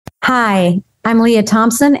Hi, I'm Lea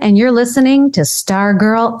Thompson, and you're listening to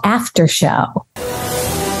Stargirl After Show.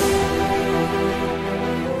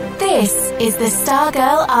 This is the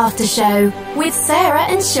Stargirl After Show with Sarah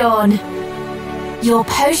and Shawn. Your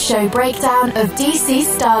post-show breakdown of DC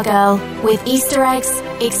Stargirl with Easter eggs,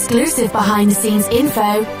 exclusive behind-the-scenes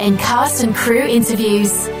info, and cast and crew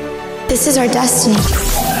interviews. This is our destiny.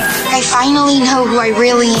 I finally know who I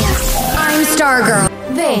really am. I'm Stargirl.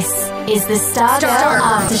 This is the Stargirl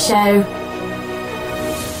After Show.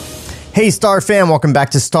 Hey Star fam, welcome back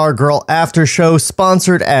to Stargirl After Show,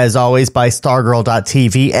 sponsored as always by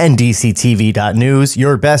Stargirl.tv and DCTV.news,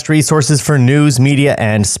 your best resources for news, media,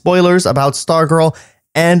 and spoilers about Stargirl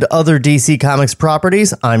and other DC Comics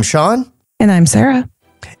properties. I'm Shawn. And I'm Sarah.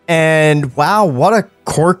 And wow, what a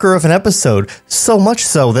corker of an episode. So much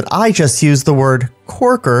so that I just used the word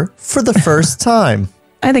corker for the first time.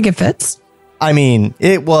 I think it fits. I mean,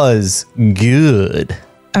 it was good.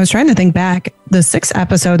 I was trying to think back. The sixth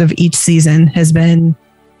episode of each season has been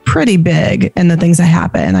pretty big in the things that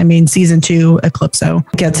happen. I mean, season 2, Eclipso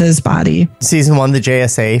gets his body. Season 1, the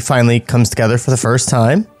JSA finally comes together for the first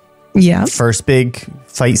time. Yeah. First big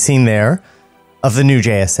fight scene there of the new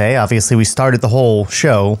JSA. Obviously, we started the whole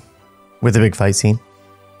show with a big fight scene.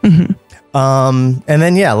 Mm-hmm. And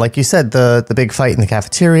then, yeah, like you said, the big fight in the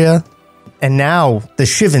cafeteria. And now the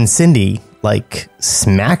Shiv and Cindy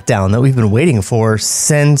smackdown that we've been waiting for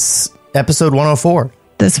since episode 104.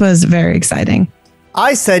 This was very exciting.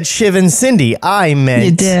 I said Shiv and Cindy. You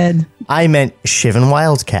did. I meant Shiv and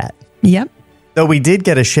Wildcat. Yep. Though we did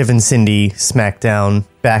get a Shiv and Cindy smackdown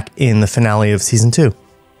back in the finale of season 2.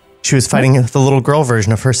 She was fighting the little girl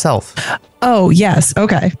version of herself. Oh, yes.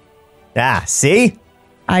 Okay. Ah, see?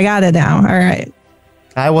 I got it now. All right.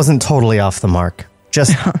 I wasn't totally off the mark.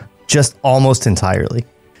 Just almost entirely.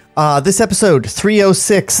 This episode,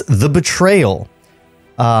 306, The Betrayal,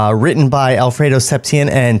 written by Alfredo Septien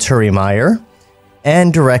and Turi Meyer,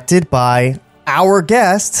 and directed by our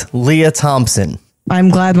guest, Lea Thompson. I'm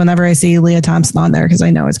glad whenever I see Lea Thompson on there because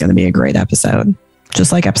I know it's going to be a great episode,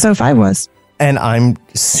 just like episode 5 was. And I'm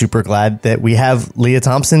super glad that we have Lea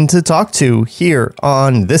Thompson to talk to here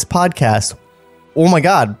on this podcast. Oh my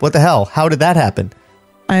God, what the hell? How did that happen?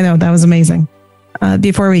 I know, that was amazing.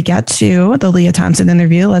 Before we get to the Lea Thompson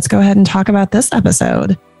interview, let's go ahead and talk about this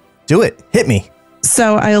episode. Do it. Hit me.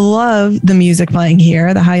 So I love the music playing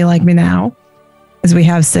here, the How You Like Me Now, as we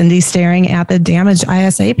have Cindy staring at the damaged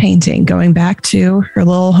ISA painting, going back to her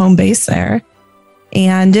little home base there.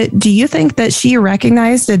 And do you think that she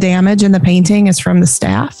recognized the damage in the painting is from the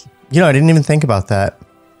staff? You know, I didn't even think about that.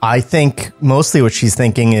 I think mostly what she's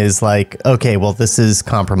thinking is like, okay, well, this is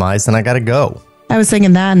compromised and I got to go. I was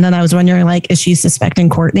thinking that, and then I was wondering, is she suspecting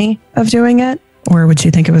Courtney of doing it? Or would she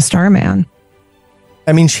think it was Starman?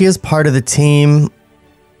 I mean, she is part of the team.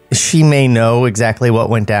 She may know exactly what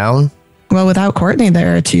went down. Well, without Courtney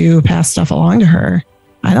there to pass stuff along to her,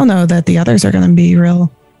 I don't know that the others are going to be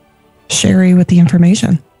real sherry with the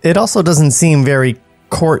information. It also doesn't seem very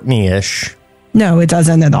Courtney-ish. No, it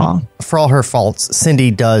doesn't at all. For all her faults,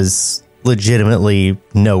 Cindy does legitimately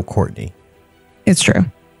know Courtney. It's true.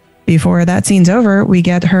 Before that scene's over, we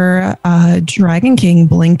get her Dragon King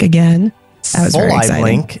blink again. That was very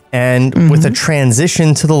exciting. Blink, and with a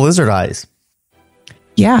transition to the lizard eyes.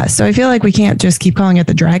 Yeah, so I feel like we can't just keep calling it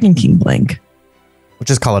the Dragon King blink. We'll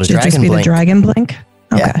just call it a Should dragon just be blink. The Dragon blink?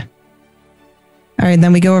 Okay. Yeah. All right,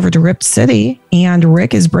 then we go over to Ripped City, and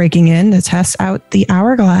Rick is breaking in to test out the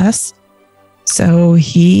hourglass. So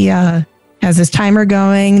he has his timer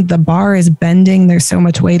going. The bar is bending. There's so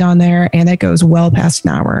much weight on there, and it goes well past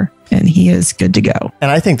an hour, and he is good to go. And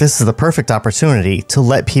I think this is the perfect opportunity to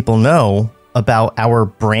let people know about our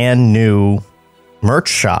brand new merch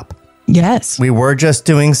shop. Yes. We were just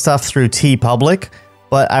doing stuff through TeePublic,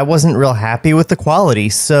 but I wasn't real happy with the quality.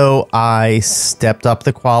 So I stepped up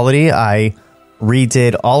the quality. I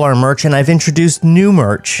redid all our merch, and I've introduced new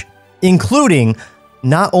merch, including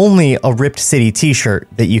not only a Ripped City t-shirt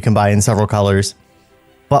that you can buy in several colors,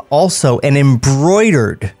 but also an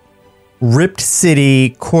embroidered Ripped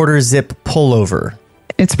City quarter zip pullover.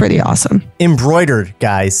 It's pretty awesome. Embroidered,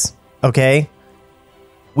 guys. Okay?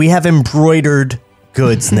 We have embroidered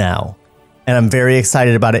goods now, and I'm very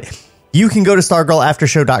excited about it. You can go to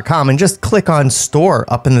stargirlaftershow.com and just click on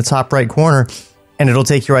store up in the top right corner, and it'll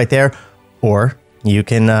take you right there. Or you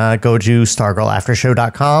can go to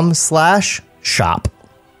stargirlaftershow.com/shop.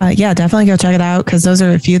 Yeah, definitely go check it out, because those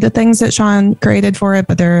are a few of the things that Shawn created for it,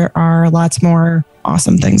 but there are lots more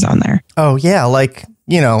awesome things on there. Oh, yeah. Like,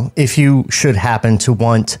 you know, if you should happen to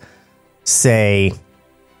want, say,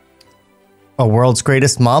 a World's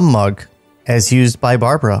Greatest Mom mug as used by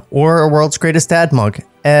Barbara, or a World's Greatest Dad mug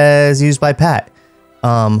as used by Pat.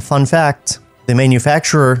 Fun fact, the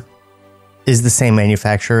manufacturer is the same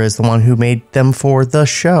manufacturer as the one who made them for the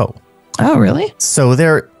show. Oh, really? So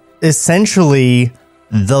they're essentially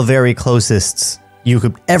the very closest you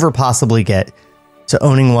could ever possibly get to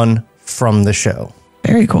owning one from the show.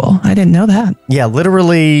 Very cool. I didn't know that. Yeah,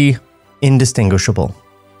 literally indistinguishable.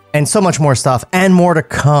 And so much more stuff and more to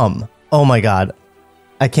come. Oh my God.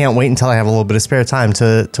 I can't wait until I have a little bit of spare time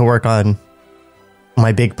to work on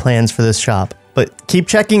my big plans for this shop. But keep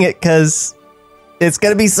checking it because it's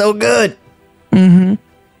going to be so good. Mm-hmm.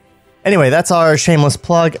 Anyway, that's our shameless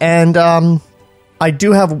plug. And I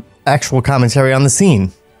do have actual commentary on the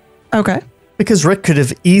scene. Okay. Because Rick could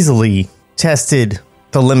have easily tested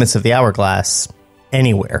the limits of the hourglass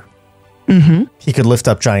anywhere. Mm-hmm. He could lift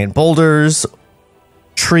up giant boulders,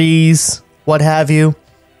 trees, what have you.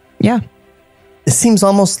 Yeah. It seems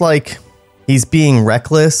almost like he's being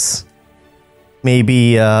reckless,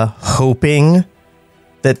 maybe hoping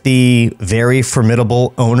that the very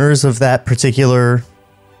formidable owners of that particular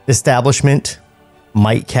establishment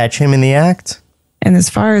might catch him in the act. And as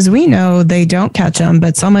far as we know, they don't catch him,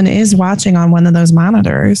 but someone is watching on one of those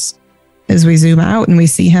monitors as we zoom out and we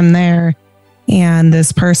see him there. And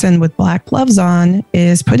this person with black gloves on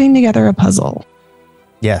is putting together a puzzle.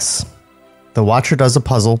 Yes. The Watcher does a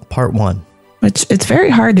puzzle, part 1. Which it's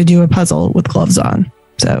very hard to do a puzzle with gloves on.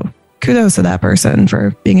 So kudos to that person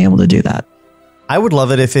for being able to do that. I would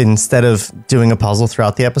love it if instead of doing a puzzle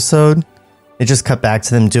throughout the episode, it just cut back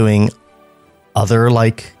to them doing other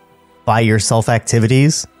like by yourself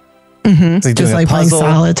activities. Mm-hmm. So just like puzzle,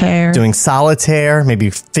 playing solitaire. Doing solitaire, maybe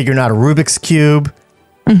figuring out a Rubik's Cube.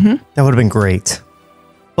 Mm-hmm. That would have been great.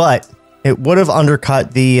 But it would have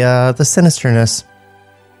undercut the sinisterness.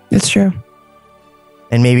 It's true.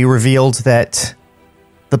 And maybe revealed that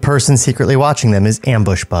the person secretly watching them is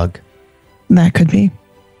Ambush Bug. That could be.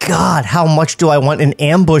 God, how much do I want an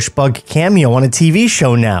Ambush Bug cameo on a TV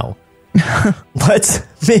show now? Let's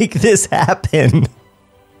make this happen.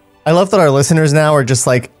 I love that our listeners now are just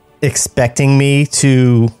like expecting me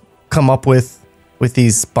to come up with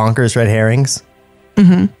these bonkers red herrings.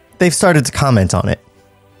 Mm-hmm. They've started to comment on it.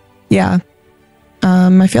 Yeah.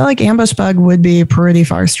 I feel like Ambush Bug would be a pretty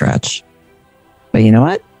far stretch. But you know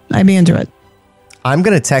what? I'd be into it. I'm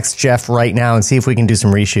going to text Jeff right now and see if we can do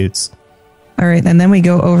some reshoots. All right. And then we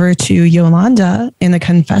go over to Yolanda in the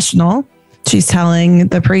confessional. She's telling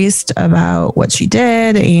the priest about what she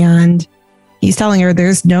did, and he's telling her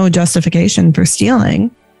there's no justification for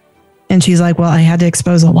stealing. And she's like, well, I had to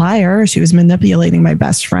expose a liar. She was manipulating my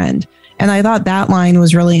best friend. And I thought that line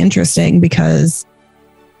was really interesting because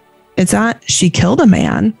it's not she killed a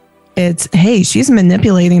man. It's, hey, she's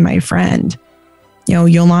manipulating my friend. You know,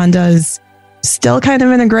 Yolanda's still kind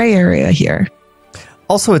of in a gray area here.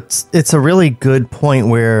 Also, it's a really good point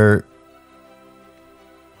where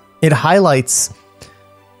it highlights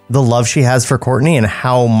the love she has for Courtney and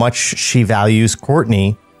how much she values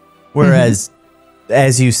Courtney. Whereas,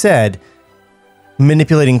 as you said,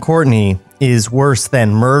 manipulating Courtney is worse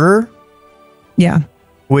than murder. Yeah.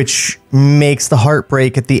 Which makes the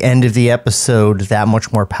heartbreak at the end of the episode that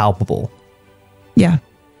much more palpable. Yeah.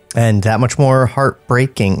 And that much more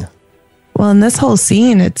heartbreaking. Well, in this whole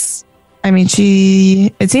scene, it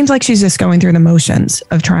seems like she's just going through the motions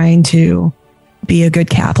of trying to be a good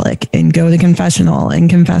Catholic and go to confessional and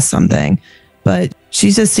confess something. But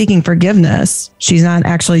she's just seeking forgiveness. She's not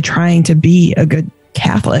actually trying to be a good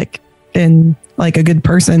Catholic and like a good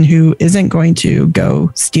person who isn't going to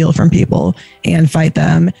go steal from people and fight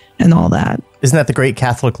them and all that. Isn't that the great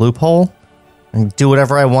Catholic loophole? I do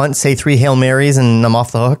whatever I want, say 3 Hail Marys, and I'm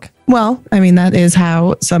off the hook. Well, I mean, that is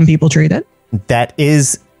how some people treat it. That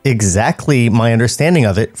is exactly my understanding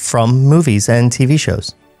of it from movies and TV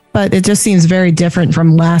shows. But it just seems very different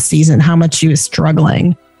from last season, how much she was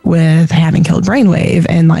struggling with having killed Brainwave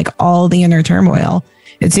and like all the inner turmoil.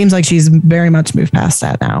 It seems like she's very much moved past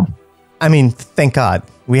that now. I mean, thank God.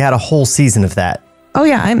 We had a whole season of that. Oh,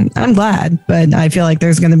 yeah, I'm glad. But I feel like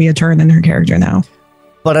there's going to be a turn in her character now.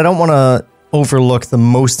 But I don't want to overlook the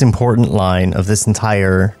most important line of this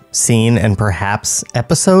entire scene and perhaps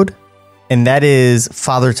episode. And that is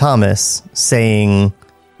Father Thomas saying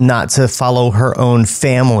not to follow her own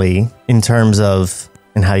family in terms of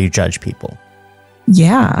and how you judge people.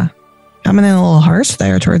 Yeah. Coming in a little harsh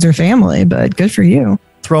there towards her family, but good for you.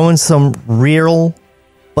 Throwing some real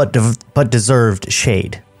but deserved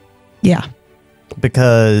shade. Yeah.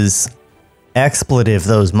 Because expletive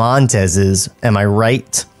those Montezes, am I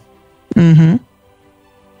right? Mm-hmm.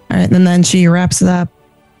 All right, and then she wraps it up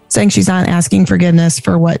saying she's not asking forgiveness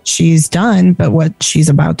for what she's done, but what she's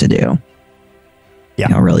about to do.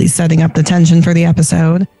 Yeah. Really setting up the tension for the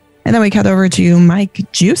episode. And then we cut over to Mike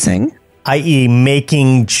juicing. I.e.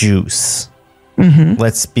 making juice. Mm-hmm.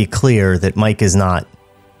 Let's be clear that Mike is not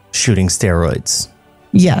shooting steroids.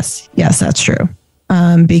 Yes, that's true.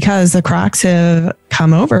 Because the Krux have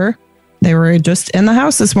come over. They were just in the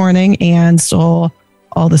house this morning and stole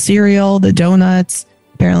all the cereal, the donuts.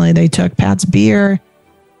 Apparently they took Pat's beer.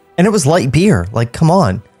 And it was light beer. Like, come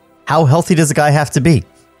on. How healthy does a guy have to be?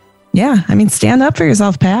 Yeah, I mean, stand up for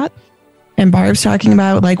yourself, Pat. And Barb's talking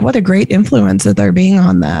about, like, what a great influence that they're being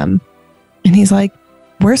on them. And he's like,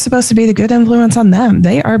 we're supposed to be the good influence on them.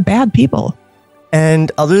 They are bad people.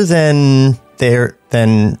 And other than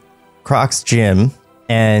Krux Jim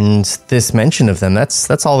and this mention of them,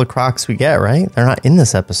 that's all the Krux we get, right? They're not in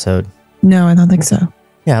this episode. No, I don't think so.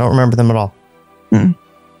 Yeah, I don't remember them at all.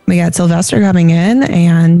 We got Sylvester coming in,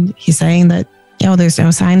 and he's saying that, there's no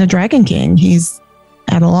sign of Dragon King. He's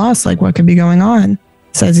at a loss, like what could be going on.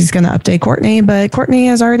 Says he's going to update Courtney, but Courtney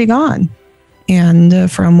has already gone.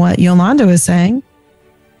 And from what Yolanda was saying,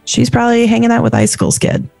 she's probably hanging out with Icicle's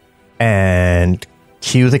kid. And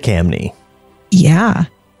cue the Camney. Yeah.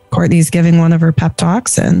 Courtney's giving one of her pep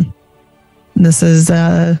talks, and this is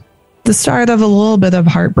the start of a little bit of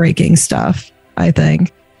heartbreaking stuff, I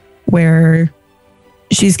think, where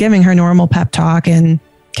she's giving her normal pep talk, and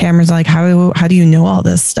Cameron's like, how do you know all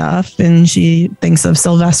this stuff? And she thinks of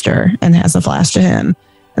Sylvester and has a flash to him.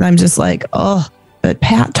 And I'm just like, oh, but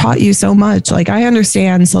Pat taught you so much. Like, I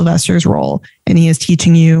understand Sylvester's role, and he is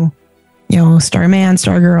teaching you, Starman,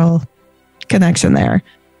 Stargirl connection there.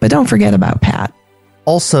 But don't forget about Pat.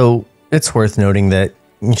 Also, it's worth noting that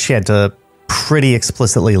she had to pretty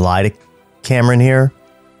explicitly lie to Cameron here.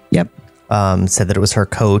 Yep. Said that it was her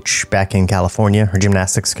coach back in California, her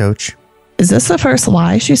gymnastics coach. Is this the first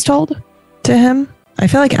lie she's told to him? I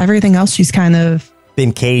feel like everything else she's kind of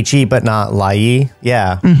been cagey, but not lie-y.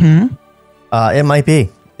 Yeah. Mm-hmm. It might be.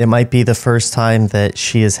 It might be the first time that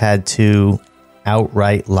she has had to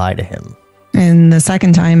outright lie to him. And the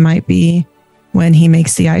second time might be when he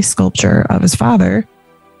makes the ice sculpture of his father,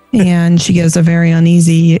 and she gives a very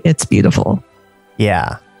uneasy, it's beautiful.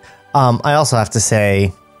 Yeah. I also have to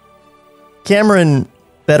say, Cameron,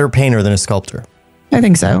 better painter than a sculptor. I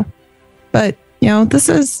think so. But, this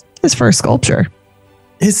is his first sculpture.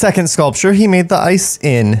 His second sculpture, he made the ice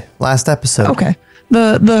in last episode. Okay.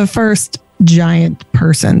 The first giant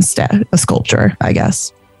person a sculpture, I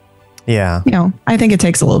guess. Yeah. I think it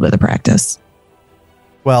takes a little bit of practice.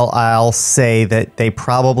 Well, I'll say that they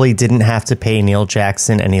probably didn't have to pay Neil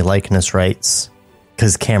Jackson any likeness rights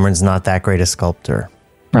because Cameron's not that great a sculptor.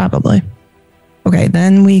 Probably. Okay,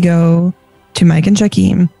 then we go to Mike and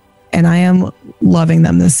Jakeem, and I am loving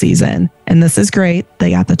them this season. And this is great.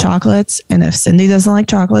 They got the chocolates, and if Cindy doesn't like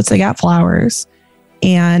chocolates, they got flowers.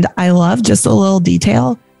 And I love just a little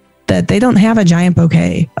detail that they don't have a giant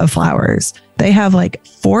bouquet of flowers. They have like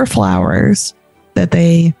 4 flowers that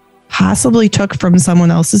they possibly took from someone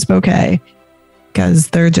else's bouquet because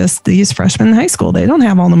they're just these freshmen in high school. They don't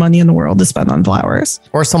have all the money in the world to spend on flowers.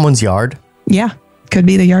 Or someone's yard. Yeah, could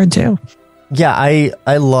be the yard too. Yeah,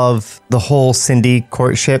 I love the whole Cindy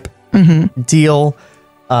courtship deal.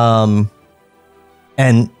 And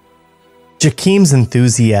Jakeem's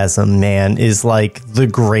enthusiasm, man, is like the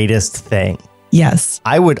greatest thing. Yes.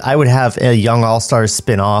 I would have a Young All-Stars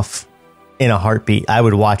spin-off in a heartbeat. I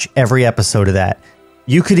would watch every episode of that.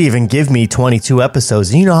 You could even give me 22 episodes.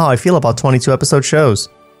 And you know how I feel about 22 episode shows.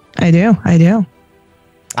 I do.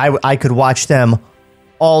 I could watch them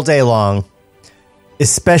all day long,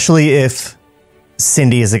 especially if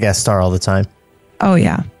Cindy is a guest star all the time. Oh,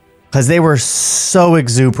 yeah. Because they were so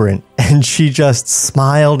exuberant, and she just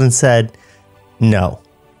smiled and said, no.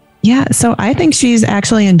 Yeah, so I think she's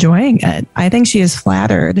actually enjoying it. I think she is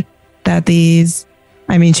flattered that she's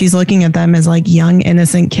looking at them as like young,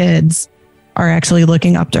 innocent kids are actually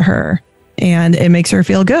looking up to her, and it makes her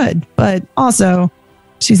feel good. But also,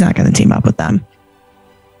 she's not going to team up with them.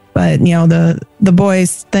 But, the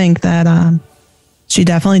boys think that she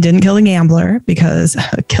definitely didn't kill the gambler because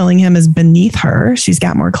killing him is beneath her. She's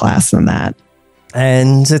got more class than that.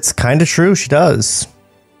 And it's kind of true. She does.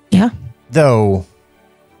 Yeah. Though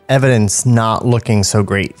evidence not looking so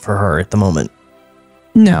great for her at the moment.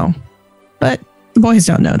 No, but the boys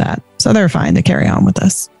don't know that. So they're fine to carry on with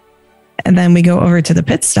this. And then we go over to the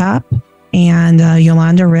pit stop, and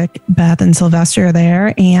Yolanda, Rick, Beth, and Sylvester are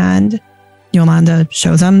there. And Yolanda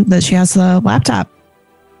shows them that she has the laptop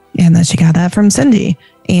and that she got that from Cindy.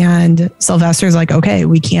 And Sylvester's like, okay,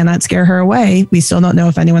 we cannot scare her away. We still don't know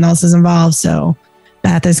if anyone else is involved. So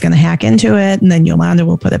Beth is going to hack into it, and then Yolanda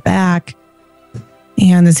will put it back.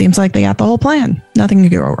 And it seems like they got the whole plan. Nothing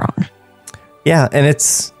could go wrong. Yeah, and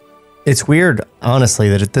it's weird, honestly,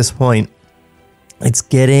 that at this point, it's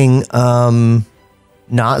getting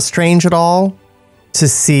not strange at all to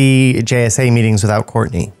see JSA meetings without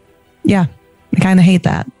Courtney. Yeah, I kind of hate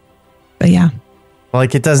that. But yeah.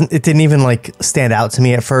 Like, it didn't even, like, stand out to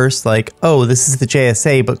me at first. Like, oh, this is the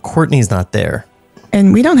JSA, but Courtney's not there.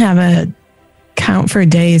 And we don't have a count for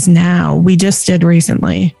days now. We just did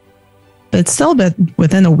recently. But it's still been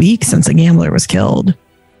within a week since the gambler was killed.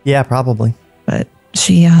 Yeah, probably. But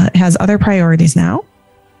she has other priorities now.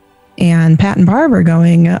 And Pat and Barb are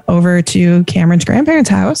going over to Cameron's grandparents'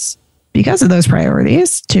 house because of those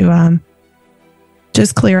priorities to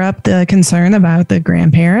just clear up the concern about the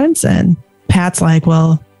grandparents. And Pat's like,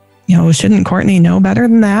 well, shouldn't Courtney know better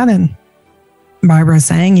than that? And Barbara's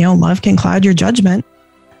saying, love can cloud your judgment.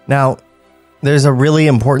 Now, there's a really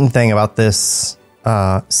important thing about this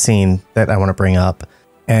scene that I want to bring up.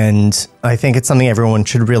 And I think it's something everyone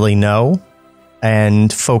should really know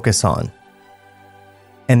and focus on.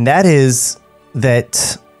 And that is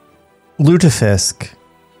that lutefisk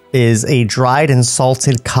is a dried and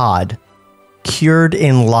salted cod cured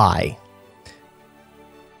in lye.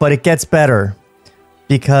 But it gets better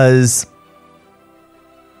because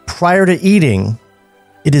prior to eating,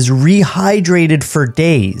 it is rehydrated for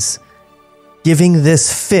days, giving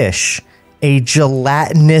this fish a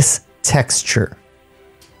gelatinous texture.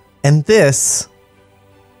 And this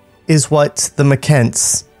is what the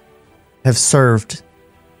McKents have served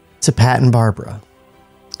to Pat and Barbara.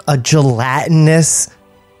 A gelatinous,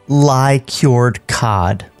 lye-cured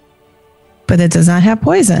cod. But it does not have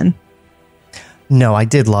poison. No, I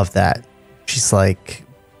did love that. She's like,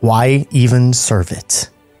 why even serve it?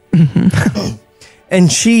 Mm-hmm.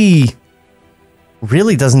 And she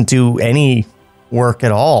really doesn't do any work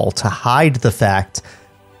at all to hide the fact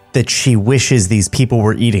that she wishes these people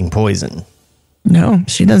were eating poison. No,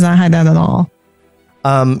 she does not hide that at all.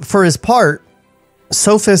 For his part,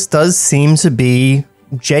 Sophus does seem to be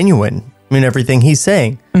genuine in everything he's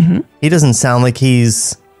saying. Mm-hmm. He doesn't sound like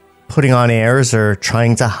he's putting on airs or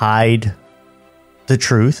trying to hide the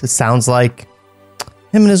truth. It sounds like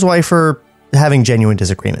him and his wife are having genuine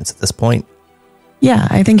disagreements at this point. Yeah,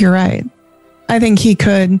 I think you're right. I think he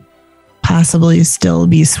could possibly still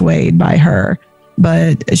be swayed by her,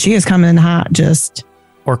 but she is coming in hot, just...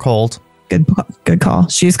 Or cold. Good call.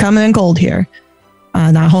 She's coming in cold here.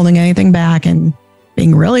 Not holding anything back and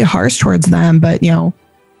being really harsh towards them, but,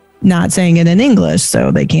 not saying it in English,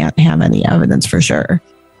 so they can't have any evidence for sure.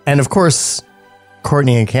 And of course,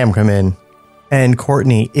 Courtney and Cam come in, and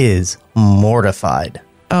Courtney is mortified.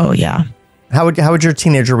 Oh, yeah. How would your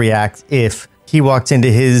teenager react if he walked into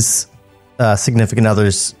his significant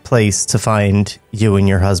other's place to find you and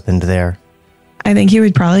your husband there? I think he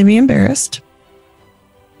would probably be embarrassed.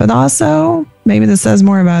 But also, maybe this says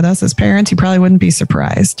more about us as parents. He probably wouldn't be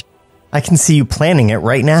surprised. I can see you planning it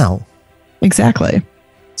right now. Exactly.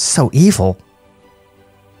 So evil.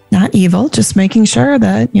 Not evil, just making sure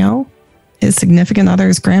that, his significant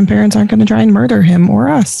other's grandparents aren't going to try and murder him or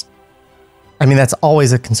us. I mean, that's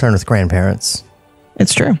always a concern with grandparents.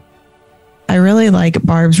 It's true. I really like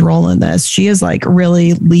Barb's role in this. She is like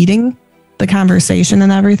really leading the conversation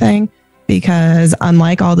and everything, because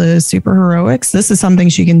unlike all the super heroics, this is something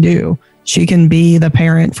she can do. She can be the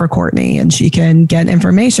parent for Courtney, and she can get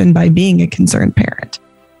information by being a concerned parent.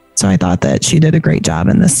 So I thought that she did a great job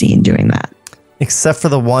in this scene doing that. Except for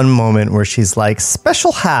the one moment where she's like,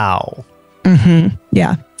 special how? Mm-hmm.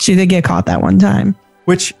 Yeah, she did get caught that one time.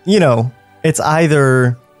 Which, it's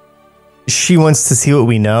either she wants to see what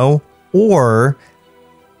we know, or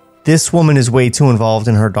this woman is way too involved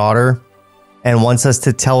in her daughter and wants us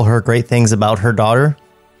to tell her great things about her daughter,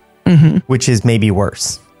 which is maybe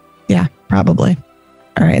worse. Yeah, probably.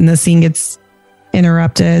 All right, and the scene gets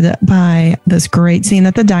interrupted by this great scene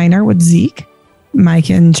at the diner with Zeke. Mike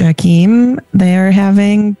and Jakeem, they're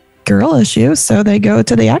having girl issues, so they go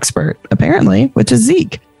to the expert, apparently, which is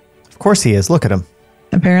Zeke. Of course he is. Look at him.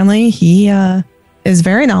 Apparently, he is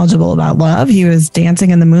very knowledgeable about love. He was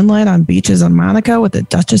dancing in the moonlight on beaches in Monaco with the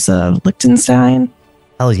Duchess of Liechtenstein.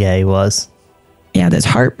 Hell yeah, he was. He had his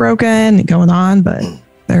heart broken, going on, but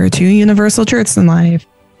there are two universal truths in life.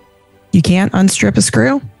 You can't unstrip a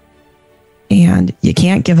screw, and you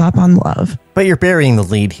can't give up on love. But you're burying the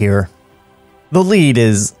lead here. The lead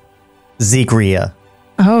is Zeke Rhea.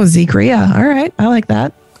 Oh, Zeke Rhea. All right. I like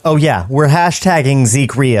that. Oh, yeah. We're hashtagging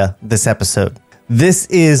Zeke Rhea this episode. This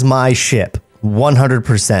is my ship.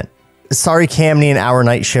 100%. Sorry, Camney and Our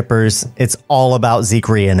Night shippers. It's all about Zeke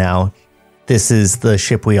Rhea now. This is the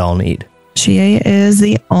ship we all need. She is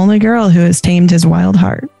the only girl who has tamed his wild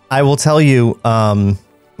heart. I will tell you,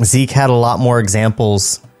 Zeke had a lot more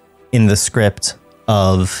examples in the script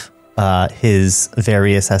of his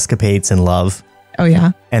various escapades in love. Oh,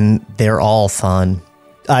 yeah. And they're all fun.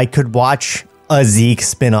 I could watch a Zeke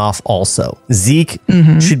spinoff also. Zeke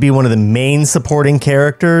should be one of the main supporting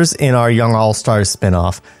characters in our Young All-Stars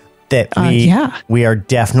spinoff that we are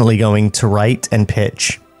definitely going to write and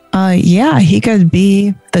pitch. Yeah, he could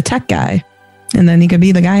be the tech guy, and then he could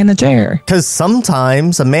be the guy in the chair. Because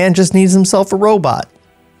sometimes a man just needs himself a robot.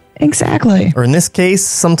 Exactly. Or in this case,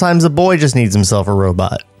 sometimes a boy just needs himself a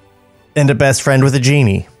robot. And a best friend with a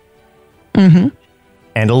genie. Mm-hmm.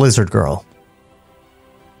 And a lizard girl.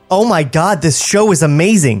 Oh my God, this show is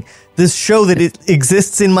amazing. This show that it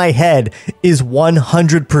exists in my head is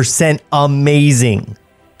 100% amazing.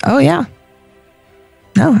 Oh, yeah.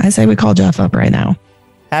 No, I say we call Jeff up right now.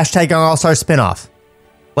 Hashtag Young All-Star spinoff.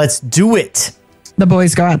 Let's do it. The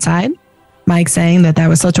boys go outside. Mike saying that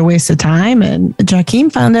was such a waste of time, and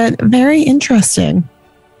Jakeem found it very interesting.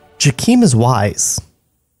 Jakeem is wise.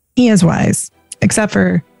 He is wise, except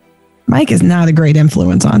for Mike is not a great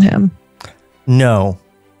influence on him. No.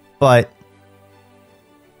 But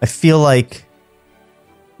I feel like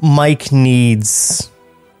Mike needs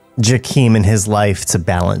Jakeem in his life to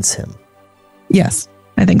balance him. Yes,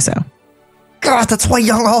 I think so. God, that's why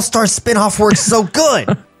Young All-Star spinoff works so good.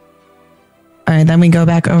 All right, then we go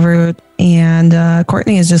back over and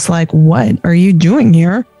Courtney is just like, what are you doing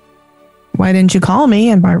here? Why didn't you call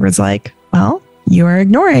me? And Barbara's like, well, you are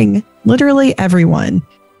ignoring literally everyone.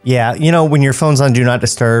 Yeah, you know, when your phone's on Do Not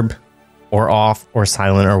Disturb or off or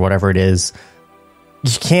silent or whatever it is,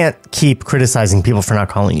 you can't keep criticizing people for not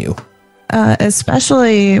calling you.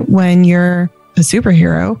 Especially when you're a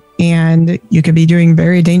superhero and you could be doing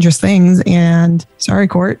very dangerous things. And sorry,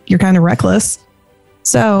 Court, you're kind of reckless.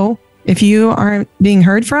 So if you aren't being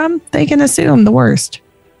heard from, they can assume the worst.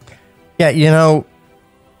 Yeah, you know,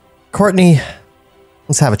 Courtney,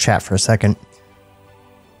 let's have a chat for a second.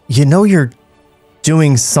 You know you're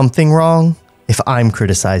doing something wrong if I'm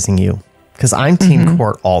criticizing you. Because I'm Team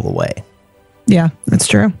Court all the way. Yeah, that's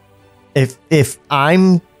true. If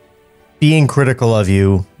I'm being critical of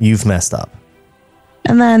you, you've messed up.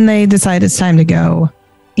 And then they decide it's time to go.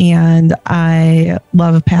 And I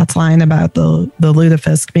love Pat's line about the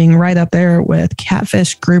lutefisk being right up there with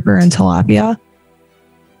catfish, grouper, and tilapia.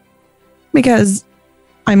 Because,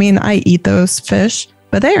 I mean, I eat those fish,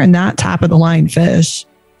 but they are not top of the line fish.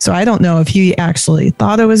 So I don't know if he actually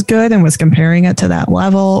thought it was good and was comparing it to that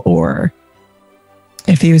level, or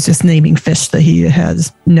if he was just naming fish that he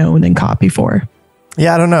has known and caught before.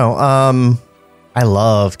 Yeah, I don't know. I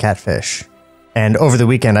love catfish. And over the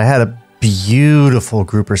weekend, I had a beautiful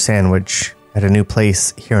grouper sandwich at a new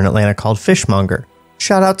place here in Atlanta called Fishmonger.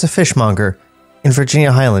 Shout out to Fishmonger in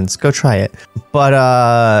Virginia Highlands. Go try it. But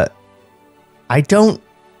I don't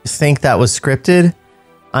think that was scripted.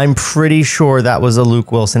 I'm pretty sure that was a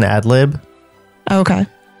Luke Wilson ad lib. Okay.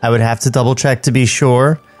 I would have to double check to be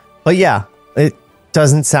sure. But yeah, it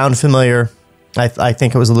doesn't sound familiar. I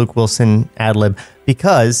think it was a Luke Wilson ad lib,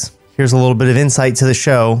 because here's a little bit of insight to the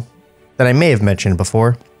show that I may have mentioned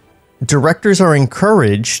before. Directors are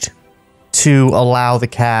encouraged to allow the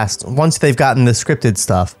cast, once they've gotten the scripted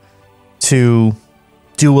stuff, to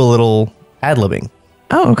do a little ad libbing.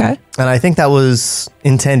 Oh, okay. And I think that was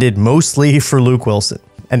intended mostly for Luke Wilson.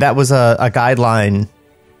 And that was a guideline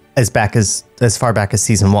as far back as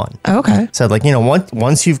season 1. Okay. So like, you know,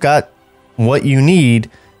 once you've got what you need,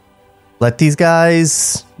 let these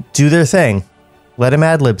guys do their thing. Let them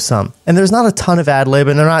ad lib some. And there's not a ton of ad lib,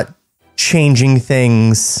 and they're not changing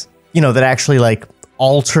things, you know, that actually like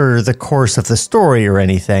alter the course of the story or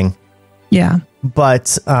anything. Yeah.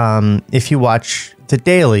 But if you watch the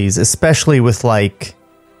dailies, especially with like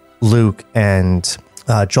Luke and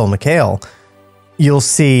Joel McHale, you'll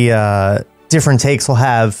see different takes will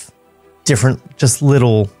have different, just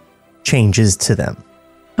little changes to them.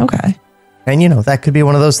 Okay. And, you know, that could be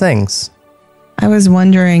one of those things. I was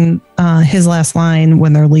wondering his last line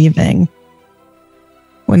when they're leaving,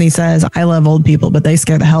 when he says, I love old people, but they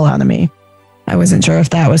scare the hell out of me. I wasn't sure if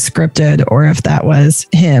that was scripted or if that was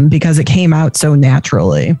him, because it came out so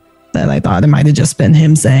naturally that I thought it might have just been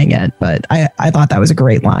him saying it. But I thought that was a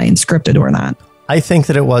great line, scripted or not. I think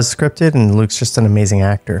that it was scripted, and Luke's just an amazing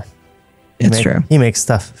actor. It's true. He makes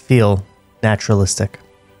stuff feel naturalistic.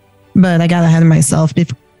 But I got ahead of myself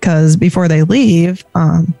because before they leave,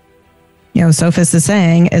 you know, Sophus is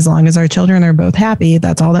saying, as long as our children are both happy,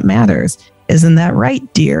 that's all that matters. Isn't that right,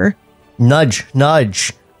 dear? Nudge,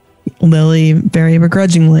 nudge. Lily very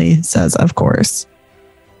begrudgingly says, of course.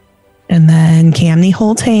 And then Camney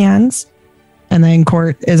holds hands, and then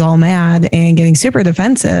Court is all mad and getting super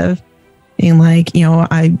defensive. being like,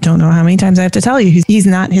 I don't know how many times I have to tell you he's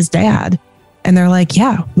not his dad. And they're like,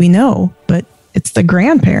 yeah, we know, but it's the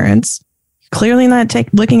grandparents. Clearly not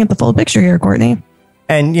looking at the full picture here, Courtney.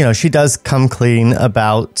 And, she does come clean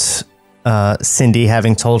about Cindy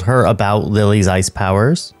having told her about Lily's ice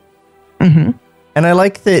powers. Mm-hmm. And I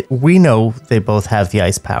like that we know they both have the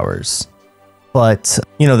ice powers. But,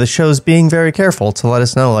 the show's being very careful to let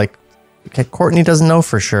us know, like, okay, Courtney doesn't know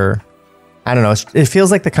for sure. I don't know. It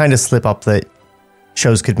feels like the kind of slip up that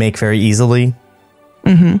shows could make very easily.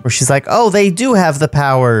 Mm-hmm. Where she's like, oh, they do have the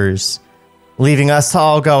powers. Leaving us to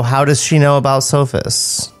all go, how does she know about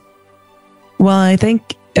Sophus? Well, I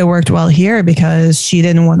think it worked well here because she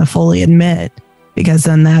didn't want to fully admit, because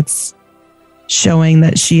then that's showing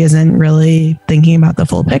that she isn't really thinking about the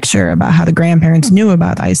full picture about how the grandparents knew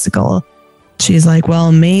about Icicle. She's like,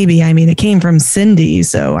 well, maybe, it came from Cindy,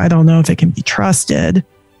 so I don't know if it can be trusted.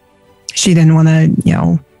 She didn't want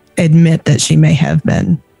to, admit that she may have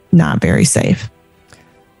been not very safe.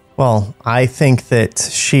 Well, I think that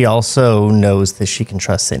she also knows that she can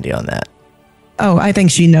trust Cindy on that. Oh, I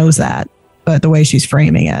think she knows that, but the way she's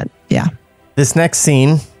framing it, yeah. This next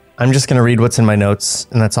scene, I'm just going to read what's in my notes,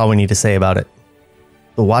 and that's all we need to say about it.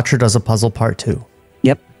 The Watcher does a puzzle part 2.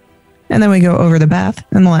 Yep. And then we go over to Beth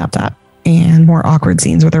and the laptop and more awkward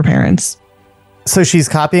scenes with her parents. So she's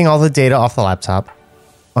copying all the data off the laptop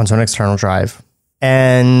onto an external drive,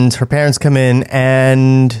 and her parents come in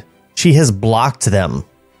and she has blocked them.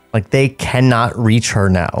 Like, they cannot reach her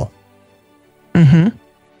now. Mm-hmm.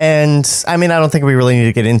 And, I don't think we really need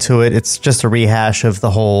to get into it. It's just a rehash of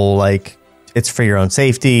the whole, like, it's for your own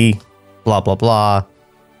safety, blah, blah, blah.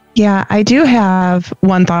 Yeah, I do have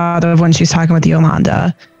one thought of when she's talking with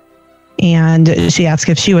Yolanda. And she asks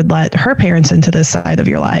if she would let her parents into this side of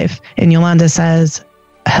your life. And Yolanda says,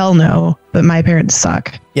 hell no, but my parents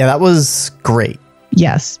suck. Yeah, that was great.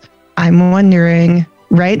 Yes. I'm wondering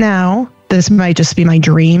right now, this might just be my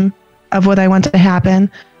dream of what I want to happen,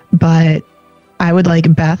 but I would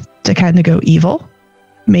like Beth to kind of go evil.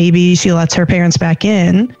 Maybe she lets her parents back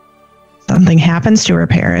in. Something happens to her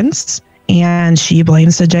parents and she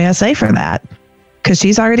blames the JSA for that. Because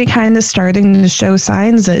she's already kind of starting to show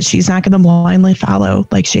signs that she's not going to blindly follow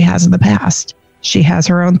like she has in the past. She has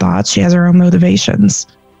her own thoughts. She has her own motivations.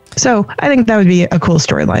 So I think that would be a cool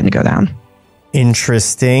storyline to go down.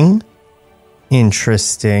 Interesting.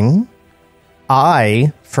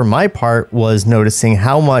 I, for my part, was noticing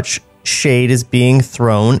how much shade is being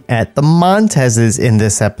thrown at the Montezes in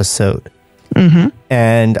this episode. Mm-hmm.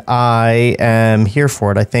 And I am here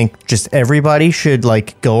for it. I think just everybody should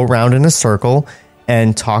go around in a circle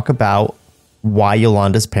and talk about why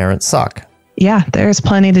Yolanda's parents suck. Yeah, there's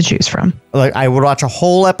plenty to choose from. I would watch a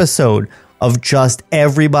whole episode of just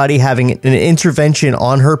everybody having an intervention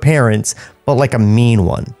on her parents, but a mean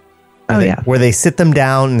one. Where they sit them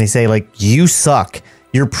down and they say, you suck.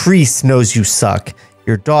 Your priest knows you suck.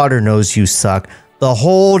 Your daughter knows you suck. The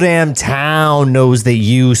whole damn town knows that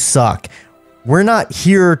you suck. We're not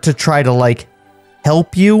here to try to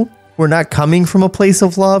help you. We're not coming from a place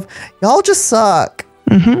of love. Y'all just suck.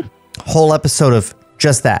 Mm-hmm. Whole episode of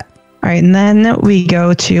just that. All right. And then we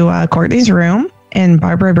go to Courtney's room and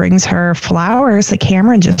Barbara brings her flowers that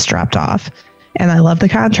Cameron just dropped off. And I love the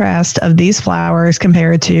contrast of these flowers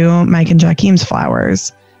compared to Mike and Jakeem's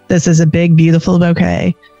flowers. This is a big, beautiful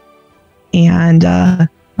bouquet. And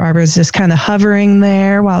Barbara's just kind of hovering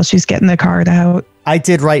there while she's getting the card out. I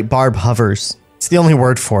did write Barb hovers. It's the only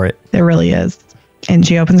word for it. It really is. And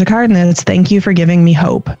she opens a card and it's thank you for giving me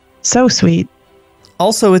hope. So sweet.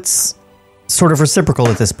 Also, it's sort of reciprocal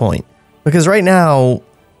at this point. Because right now,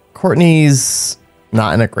 Courtney's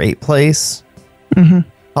not in a great place. Mm-hmm.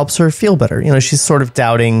 Helps her feel better. She's sort of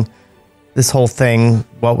doubting this whole thing,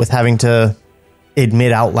 with having to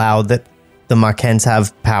admit out loud that the Makens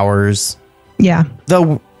have powers. Yeah.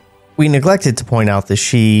 Though we neglected to point out that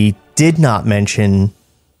she did not mention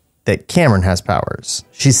that Cameron has powers.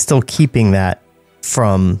 She's still keeping that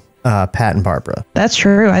from Pat and Barbara. That's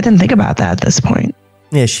true. I didn't think about that at this point.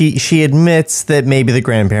 Yeah, she admits that maybe the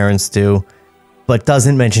grandparents do, but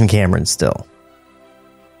doesn't mention Cameron still.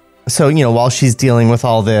 So, while she's dealing with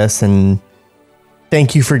all this and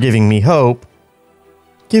thank you for giving me hope,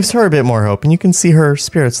 gives her a bit more hope and you can see her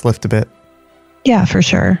spirits lift a bit. Yeah, for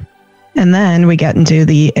sure. And then we get into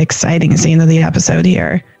the exciting scene of the episode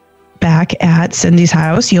here. Back at Cindy's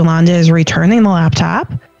house, Yolanda is returning the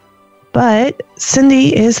laptop, but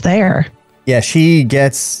Cindy is there. Yeah, she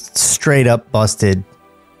gets straight up busted,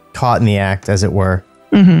 caught in the act, as it were.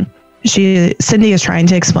 Mm-hmm. Cindy is trying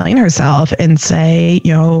to explain herself and say,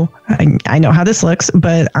 I know how this looks,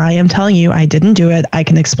 but I am telling you, I didn't do it. I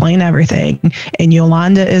can explain everything. And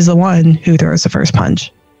Yolanda is the one who throws the first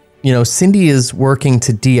punch. Cindy is working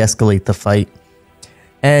to de-escalate the fight.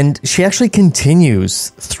 And she actually continues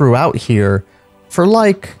throughout here for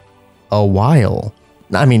like a while.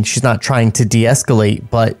 I mean, she's not trying to de-escalate,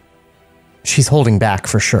 but she's holding back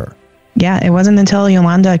for sure. Yeah, it wasn't until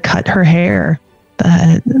Yolanda cut her hair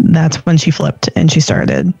that's when she flipped and she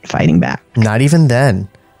started fighting back. Not even then.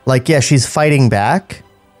 Like, yeah, she's fighting back,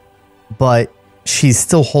 but she's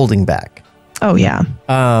still holding back. Oh, yeah.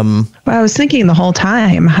 But I was thinking the whole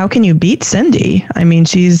time, how can you beat Cindy? I mean,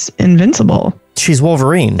 she's invincible. She's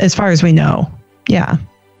Wolverine. As far as we know. Yeah.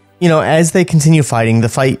 As they continue fighting, the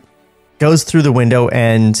fight goes through the window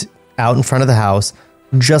and out in front of the house,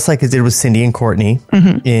 just like it did with Cindy and Courtney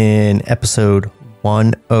in episode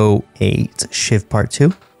 108, Shiv Part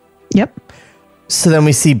 2. Yep. So then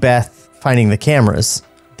we see Beth finding the cameras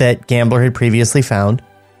that Gambler had previously found,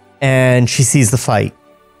 and she sees the fight.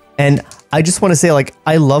 And I just want to say, like,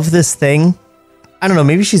 I love this thing. I don't know,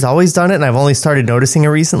 maybe she's always done it, and I've only started noticing it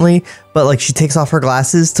recently, but, like, she takes off her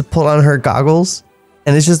glasses to put on her goggles,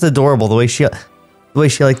 and it's just adorable the way she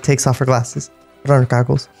like, takes off her glasses, put on her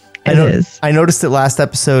goggles. I noticed it last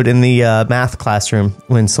episode in the math classroom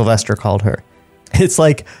when Sylvester called her. It's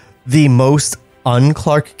like the most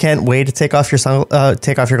un-Clark Kent way to take off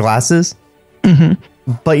your glasses.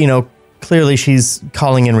 But, clearly she's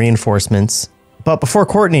calling in reinforcements. But before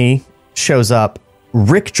Courtney shows up,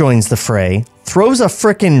 Rick joins the fray, throws a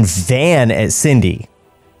frickin' van at Cindy,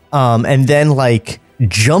 and then, like,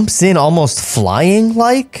 jumps in almost flying,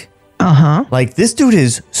 like. Like, this dude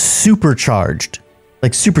is supercharged.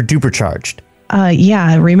 Like, super duper charged.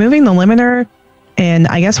 Yeah, removing the limiter and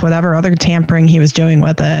I guess whatever other tampering he was doing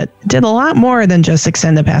with it did a lot more than just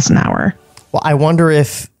extend it past an hour. Well, I wonder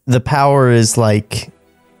if the power is, like,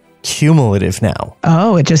 cumulative now.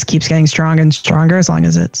 Oh, it just keeps getting stronger and stronger as long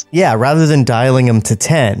as it's... Yeah, rather than dialing him to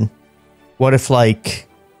 10, what if, like,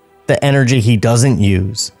 the energy he doesn't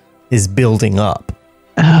use is building up?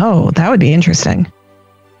 Oh, that would be interesting.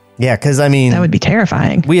 Yeah, because, I mean... That would be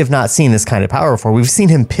terrifying. We have not seen this kind of power before. We've seen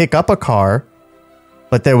him pick up a car,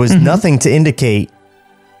 but there was nothing to indicate,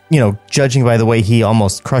 judging by the way he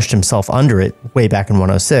almost crushed himself under it way back in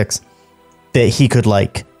 106, that he could,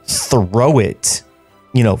 like, throw it,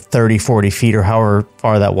 30, 40 feet or however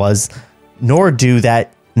far that was, nor do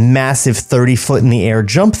that massive 30-foot in the air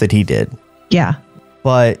jump that he did. Yeah.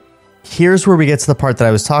 But here's where we get to the part that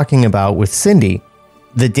I was talking about with Cindy.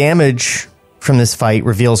 The damage from this fight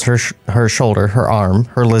reveals her shoulder, her arm,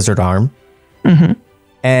 her lizard arm.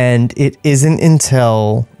 And it isn't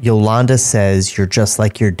until Yolanda says, "You're just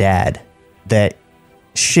like your dad," that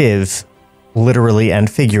Shiv, literally and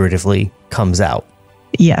figuratively, comes out.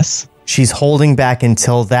 Yes. She's holding back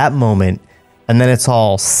until that moment, and then it's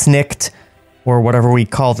all snicked, or whatever we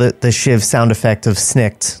call the Shiv sound effect of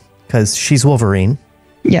snicked, because she's Wolverine.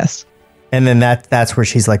 Yes. And then that's where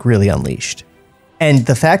she's, like, really unleashed. And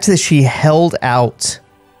the fact that she held out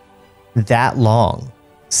that long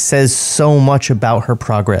says so much about her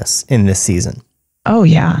progress in this season. Oh,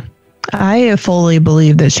 yeah. I fully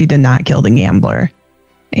believe that she did not kill the gambler.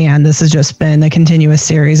 And this has just been a continuous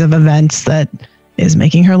series of events that is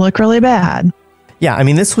making her look really bad. Yeah, I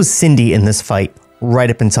mean, this was Cindy in this fight right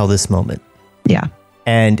up until this moment. Yeah.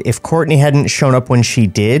 And if Courtney hadn't shown up when she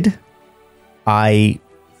did, I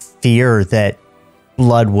fear that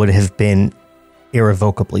blood would have been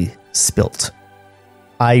irrevocably spilt.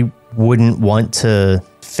 I wouldn't want to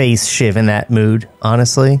face Shiv in that mood,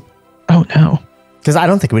 honestly. Oh, no. Because I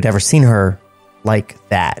don't think we'd ever seen her like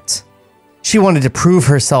that. She wanted to prove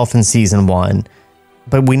herself in season 1,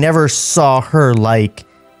 but we never saw her, like,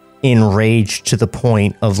 enraged to the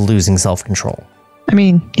point of losing self-control. I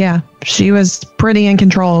mean, yeah, she was pretty in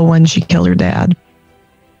control when she killed her dad.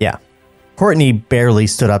 Yeah. Courtney barely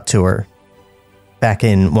stood up to her back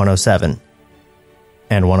in 107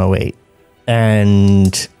 and 108.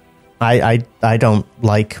 And I don't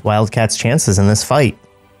like Wildcat's chances in this fight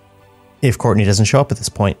if Courtney doesn't show up at this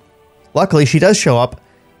point. Luckily, she does show up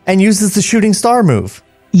and uses the shooting star move.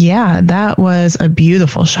 Yeah, that was a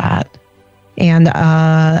beautiful shot. And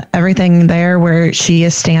everything there where she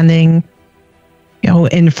is standing,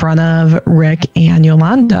 in front of Rick and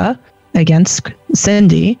Yolanda against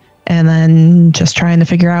Cindy, and then just trying to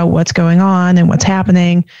figure out what's going on and what's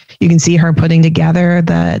happening. You can see her putting together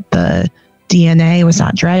that the DNA was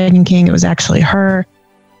not Dragon King, it was actually her.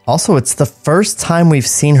 Also, it's the first time we've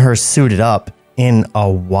seen her suited up in a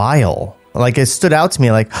while. Like, it stood out to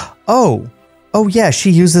me like, oh yeah,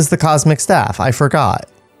 she uses the cosmic staff. I forgot.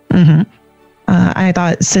 Mm-hmm. I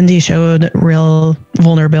thought Cindy showed real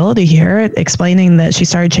vulnerability here, explaining that she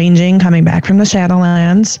started changing, coming back from the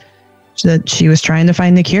Shadowlands, that she was trying to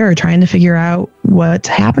find the cure, trying to figure out what's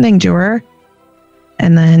happening to her.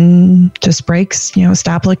 And then just breaks,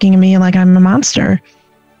 stop looking at me like I'm a monster.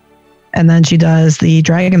 And then she does the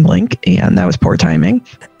dragon blink, and that was poor timing.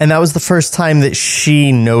 And that was the first time that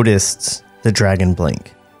she noticed the dragon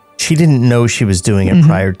blink. She didn't know she was doing it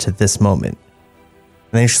prior to this moment.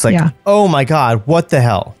 And then she's like, oh my God, what the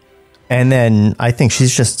hell? And then I think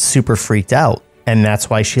she's just super freaked out. And that's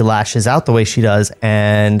why she lashes out the way she does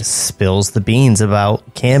and spills the beans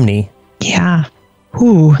about Camney. Yeah.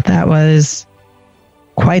 Ooh, that was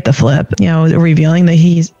quite the flip. Revealing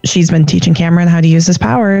that she's been teaching Cameron how to use his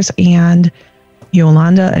powers, and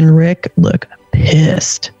Yolanda and Rick look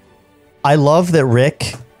pissed. I love that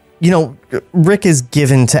Rick is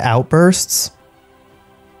given to outbursts,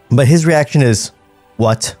 but his reaction is,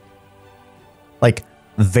 what? Like,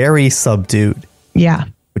 very subdued. Yeah.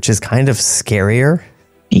 Which is kind of scarier.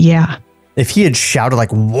 Yeah. If he had shouted like,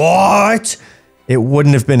 what? It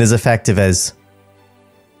wouldn't have been as effective as,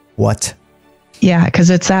 what? Yeah, because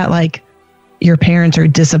it's that like your parents are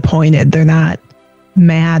disappointed. They're not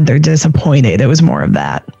mad. They're disappointed. It was more of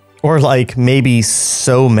that. Or like maybe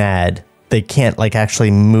so mad they can't like actually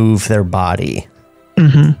move their body.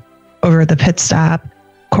 Mm-hmm. Over at the pit stop,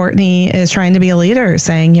 Courtney is trying to be a leader,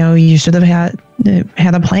 saying, you should have had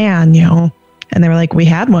a plan, And they were like, we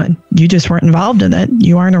had one. You just weren't involved in it.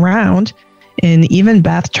 You aren't around. And even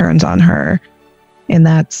Beth turns on her. And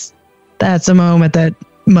that's a moment that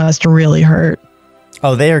must really hurt.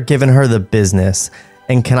 Oh, they are giving her the business.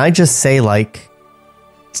 And can I just say, like,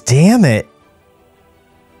 damn it.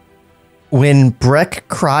 When Breck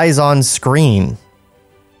cries on screen,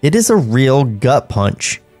 it is a real gut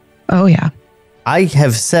punch. Oh, yeah. I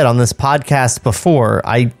have said on this podcast before,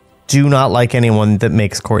 I do not like anyone that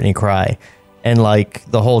makes Courtney cry. And like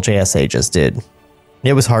the whole JSA just did.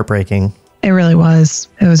 It was heartbreaking. It really was.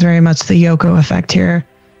 It was very much the Yoko effect here.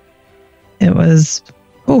 It was,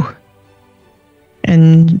 ooh.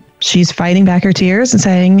 And she's fighting back her tears and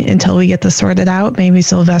saying, until we get this sorted out, maybe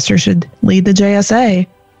Sylvester should lead the JSA.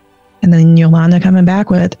 And then Yolanda coming back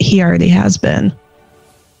with, he already has been.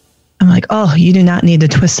 I'm like, oh, you do not need to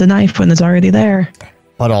twist a knife when it's already there.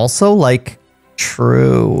 But also, like,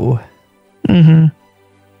 true. Mm-hmm.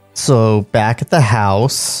 So back at the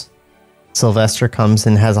house, Sylvester comes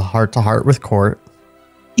and has a heart-to-heart with Court.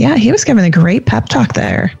 Yeah, he was giving a great pep talk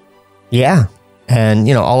there. Yeah. And,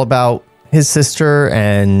 all about his sister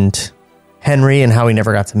and Henry and how he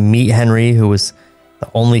never got to meet Henry, who was the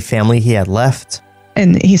only family he had left.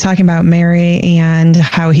 And he's talking about Mary and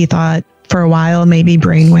how he thought for a while maybe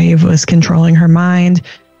Brainwave was controlling her mind.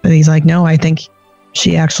 But he's like, no, I think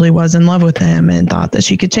she actually was in love with him and thought that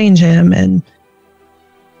she could change him. And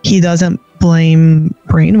he doesn't blame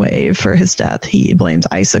Brainwave for his death. He blames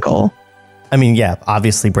Icicle. I mean, yeah,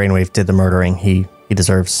 obviously Brainwave did the murdering. He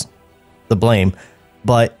deserves the blame.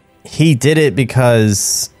 But he did it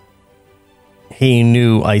because he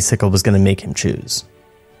knew Icicle was going to make him choose.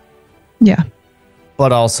 Yeah.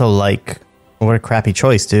 But also, like, what a crappy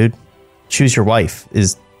choice, dude. Choose your wife.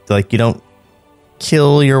 Is like, you don't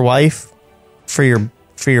kill your wife for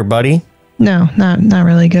your buddy. No, not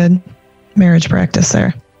really good marriage practice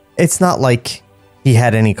there. It's not like he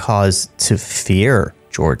had any cause to fear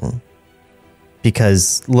Jordan.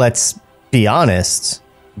 Because let's be honest,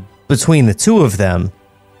 between the two of them,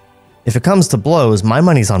 if it comes to blows, my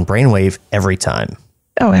money's on Brainwave every time.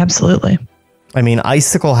 Oh, absolutely. I mean,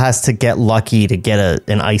 Icicle has to get lucky to get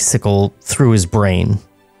an icicle through his brain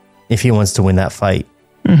if he wants to win that fight.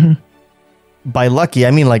 Mm-hmm. By lucky,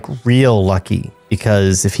 I mean like real lucky,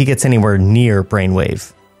 because if he gets anywhere near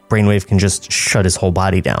Brainwave can just shut his whole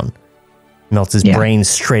body down. Melts his brain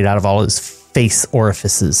straight out of all his face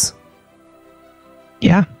orifices.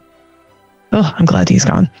 Yeah. Oh, I'm glad he's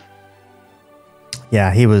gone.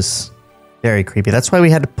 Yeah, he was very creepy. That's why we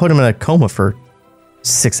had to put him in a coma for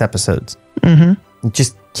 6 episodes. Mm-hmm. You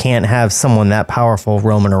just can't have someone that powerful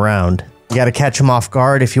roaming around. You got to catch him off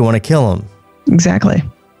guard if you want to kill him. Exactly.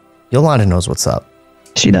 Yolanda knows what's up.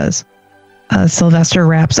 She does. Sylvester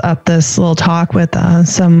wraps up this little talk with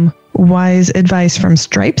some wise advice from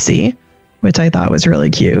Stripesy, which I thought was really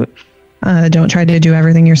cute. Don't try to do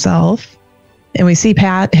everything yourself. And we see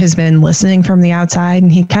Pat has been listening from the outside,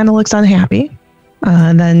 and he kind of looks unhappy.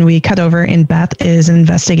 Then we cut over, and Beth is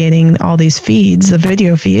investigating all these feeds, the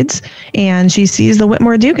video feeds, and she sees the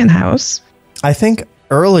Whitmore Dugan house. I think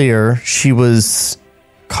earlier she was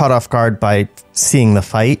caught off guard by seeing the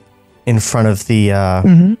fight in front of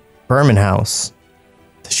the Berman house.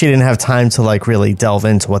 she didn't have time to like really delve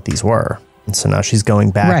into what these were. And so now she's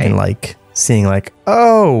going back and like seeing like,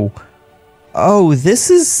 oh, this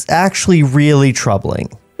is actually really troubling.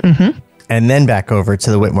 Mm-hmm. And then back over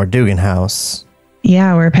to the Whitmore Dugan house.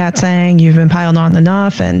 Yeah, where Pat's saying you've been piled on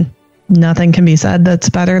enough and nothing can be said that's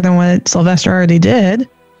better than what Sylvester already did.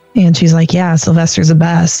 And she's like, yeah, Sylvester's the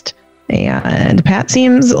best. And Pat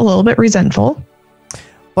seems a little bit resentful.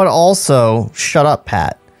 But also, shut up,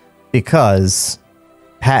 Pat. Because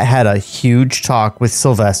Pat had a huge talk with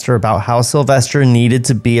Sylvester about how Sylvester needed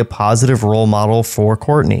to be a positive role model for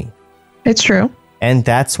Courtney. It's true. And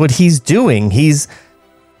that's what he's doing. He's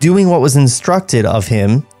doing what was instructed of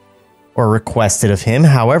him or requested of him,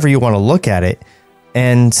 however you want to look at it.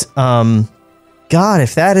 And God,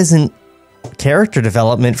 if that isn't character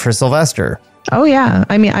development for Sylvester. Oh, yeah.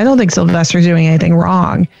 I mean, I don't think Sylvester's doing anything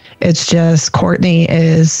wrong. It's just Courtney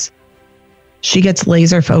she gets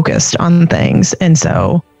laser focused on things. And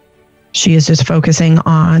so she is just focusing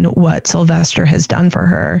on what Sylvester has done for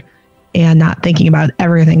her and not thinking about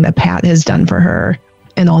everything that Pat has done for her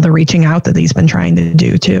and all the reaching out that he's been trying to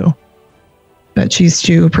do too. But she's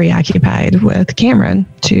too preoccupied with Cameron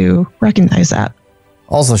to recognize that.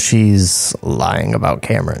 Also, she's lying about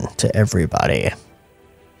Cameron to everybody.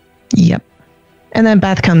 Yep. And then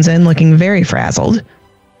Beth comes in looking very frazzled.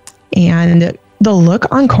 And the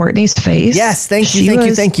look on Courtney's face. Yes, thank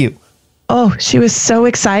you. Oh, she was so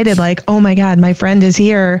excited. Like, oh my God, my friend is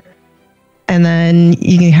here. And then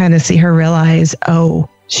you can kind of see her realize, oh,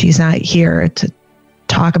 she's not here to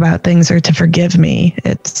talk about things or to forgive me.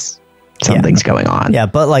 Something's going on. Yeah,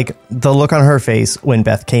 but like the look on her face when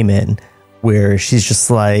Beth came in, where she's just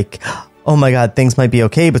like, oh my God, things might be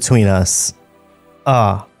okay between us.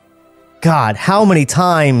 God, how many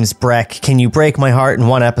times, Breck, can you break my heart in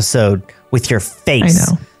one episode with your face?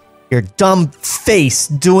 I know. Your dumb face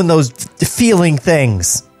doing those feeling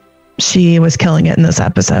things. She was killing it in this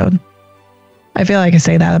episode. I feel like I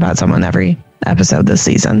say that about someone every episode this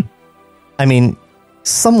season. I mean,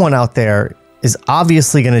 someone out there is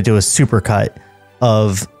obviously going to do a supercut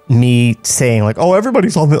of me saying like, oh,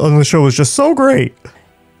 everybody's on the show is just so great.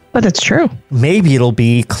 But it's true. Maybe it'll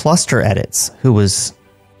be Cluster Edits, who was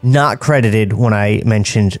not credited when I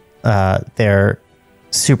mentioned their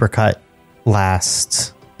supercut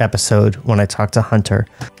last episode when I talked to Hunter.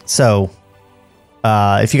 So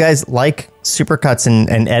if you guys like supercuts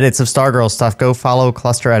and edits of Stargirl stuff, go follow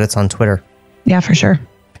Cluster Edits on Twitter. Yeah, for sure.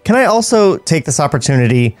 Can I also take this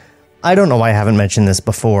opportunity? I don't know why I haven't mentioned this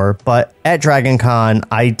before, but at Dragon Con,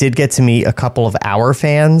 I did get to meet a couple of our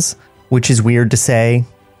fans, which is weird to say.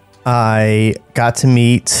 I got to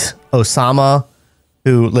meet Osama,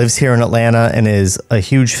 who lives here in Atlanta and is a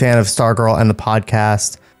huge fan of Stargirl and the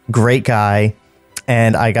podcast. Great guy.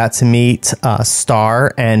 And I got to meet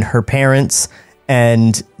Star and her parents,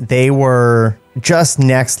 and they were just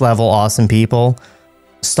next level awesome people.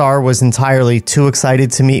 Star was entirely too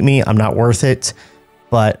excited to meet me. I'm not worth it,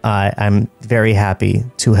 but I'm very happy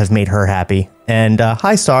to have made her happy. And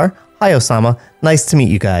hi, Star. Hi, Osama. Nice to meet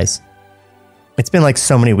you guys. It's been like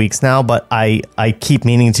so many weeks now, but I keep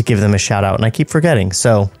meaning to give them a shout out and I keep forgetting.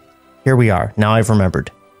 So here we are. Now I've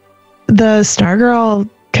remembered. The Stargirl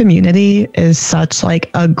community is such like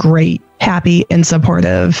a great, happy and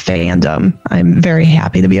supportive fandom. I'm very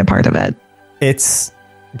happy to be a part of it. It's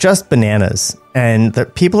just bananas. And the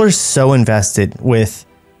people are so invested with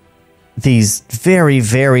these very,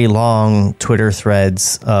 very long Twitter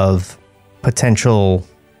threads of potential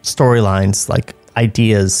storylines, like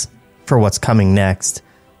ideas for what's coming next.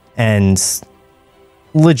 And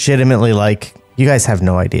legitimately, like, you guys have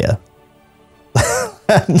no idea.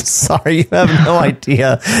 I'm sorry, you have no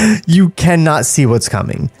idea. You cannot see what's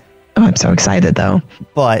coming. Oh, I'm so excited, though.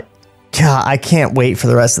 But, God, I can't wait for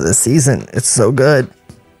the rest of the season. It's so good.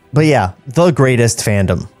 But yeah, the greatest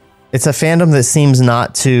fandom. It's a fandom that seems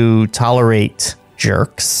not to tolerate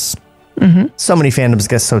jerks. Mm-hmm. So many fandoms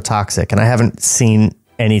get so toxic, and I haven't seen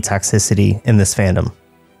any toxicity in this fandom.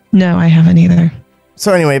 No, I haven't either.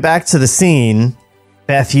 So anyway, back to the scene.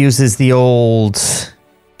 Beth uses the old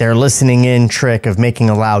they're listening in trick of making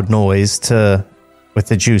a loud noise with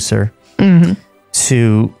the juicer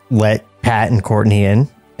to let Pat and Courtney in,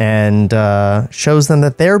 and shows them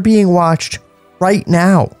that they're being watched right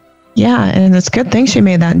now. Yeah, and it's a good thing she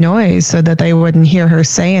made that noise so that they wouldn't hear her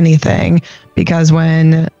say anything, because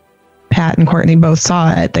when Pat and Courtney both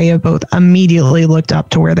saw it, they have both immediately looked up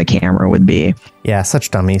to where the camera would be. Yeah, such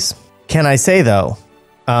dummies. Can I say, though,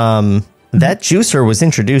 that juicer was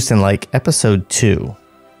introduced in like episode 2.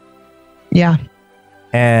 Yeah.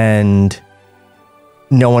 And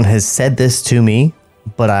no one has said this to me,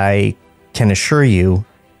 but I can assure you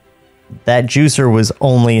that juicer was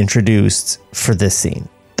only introduced for this scene.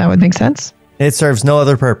 That would make sense. It serves no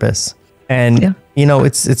other purpose. And,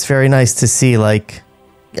 it's very nice to see, like,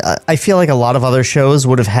 I feel like a lot of other shows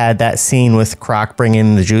would have had that scene with Croc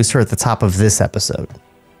bringing the juicer at the top of this episode.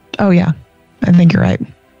 Oh, yeah. I think you're right.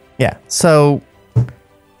 Yeah. So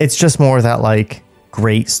it's just more that, like,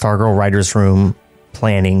 great Stargirl writer's room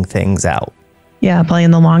planning things out. Yeah,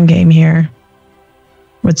 playing the long game here.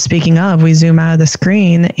 But speaking of, we zoom out of the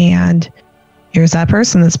screen and here's that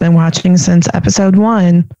person that's been watching since episode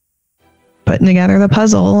 1, putting together the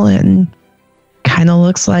puzzle, and kind of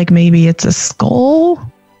looks like maybe it's a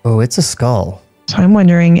skull. Oh, it's a skull. So I'm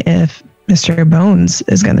wondering if Mr. Bones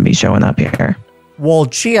is going to be showing up here. Well,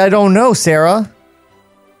 gee, I don't know, Sarah.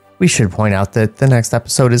 We should point out that the next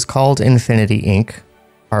episode is called Infinity Inc.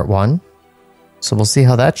 Part 1. So we'll see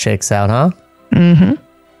how that shakes out, huh? Mm-hmm.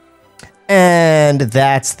 And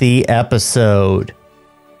that's the episode.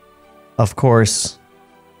 Of course,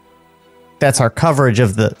 that's our coverage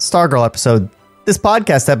of the Stargirl episode. This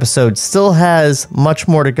podcast episode still has much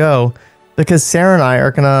more to go because Sarah and I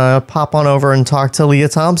are going to pop on over and talk to Lea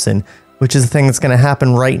Thompson, which is the thing that's going to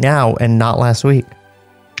happen right now and not last week.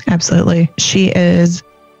 Absolutely. She is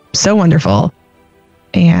so wonderful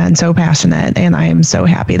and so passionate, and I am so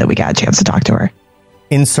happy that we got a chance to talk to her.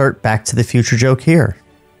 Insert Back to the Future joke here.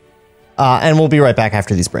 And we'll be right back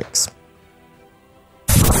after these breaks.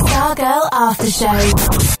 Stargirl After Show.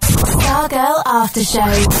 Stargirl After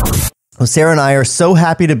Show. Well, Sarah and I are so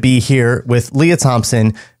happy to be here with Lea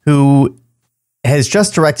Thompson, who has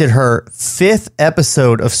just directed her 5th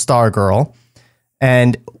episode of Stargirl.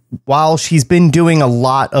 And while she's been doing a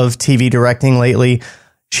lot of TV directing lately,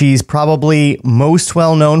 she's probably most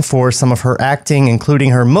well known for some of her acting,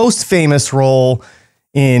 including her most famous role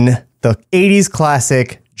in the 80s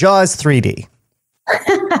classic Jaws 3D.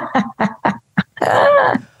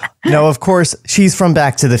 No, of course, she's from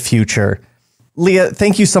Back to the Future. Lea,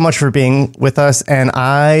 thank you so much for being with us, and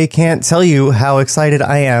I can't tell you how excited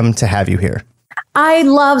I am to have you here. I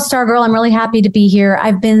love Stargirl. I'm really happy to be here.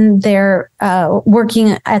 I've been there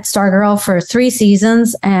working at Stargirl for 3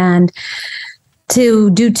 seasons, and to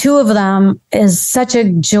do 2 of them is such a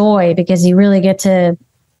joy because you really get to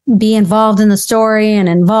be involved in the story and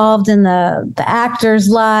involved in the actors'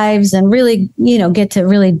 lives and really, get to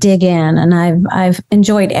really dig in. And I've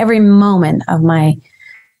enjoyed every moment of my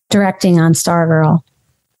directing on Stargirl.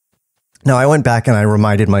 Now, I went back and I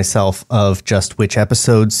reminded myself of just which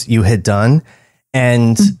episodes you had done.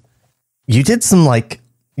 And you did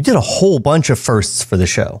you did a whole bunch of firsts for the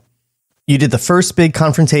show. You did the first big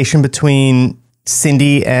confrontation between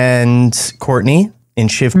Cindy and Courtney in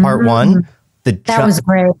Shiv Part 1. That was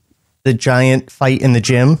great. The giant fight in the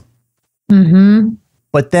gym. Mm-hmm.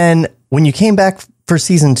 But then when you came back for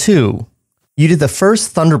season 2, you did the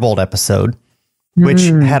first Thunderbolt episode, which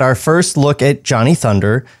had our first look at Johnny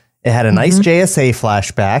Thunder. It had a nice JSA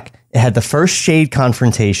flashback. It had the first Shade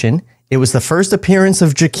confrontation. It was the first appearance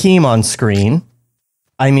of Jakeem on screen.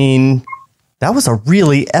 I mean, that was a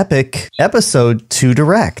really epic episode to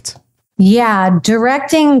direct. Yeah,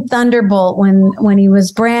 directing Thunderbolt when he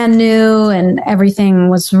was brand new and everything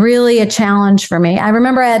was really a challenge for me. I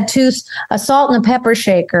remember I had a salt and a pepper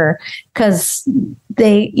shaker because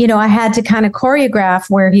I had to kind of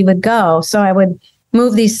choreograph where he would go. So I would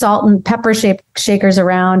move these salt and pepper shakers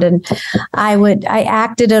around, and I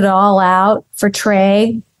acted it all out for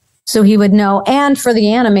Trey, so he would know, and for the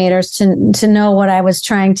animators to know what I was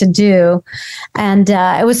trying to do. And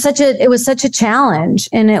it was such a challenge.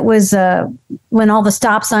 And it was when all the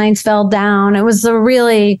stop signs fell down, it was a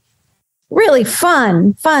really, really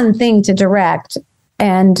fun thing to direct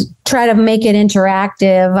and try to make it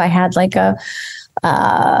interactive. I had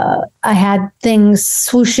I had things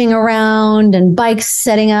swooshing around and bikes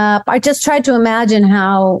setting up. I just tried to imagine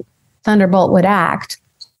how Thunderbolt would act.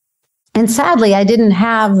 And sadly, I didn't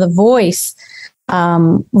have the voice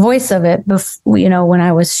of it, when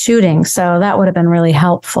I was shooting. So that would have been really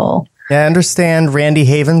helpful. Yeah, I understand Randy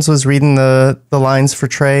Havens was reading the lines for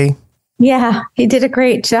Trey. Yeah, he did a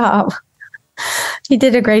great job.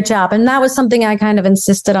 And that was something I kind of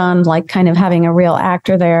insisted on, like kind of having a real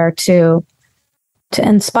actor there to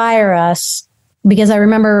inspire us. Because I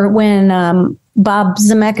remember when Bob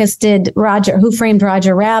Zemeckis did Who Framed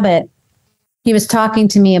Roger Rabbit, he was talking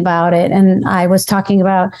to me about it, and I was talking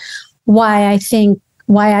about why I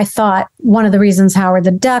thought one of the reasons Howard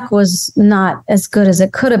the Duck was not as good as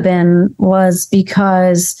it could have been was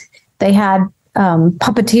because they had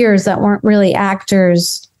puppeteers that weren't really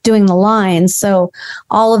actors doing the lines. So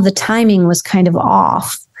all of the timing was kind of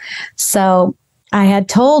off. So I had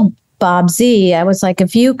told Bob Z, I was like,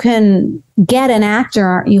 if you can get an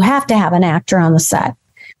actor, you have to have an actor on the set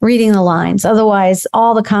reading the lines. Otherwise,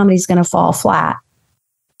 all the comedy's going to fall flat.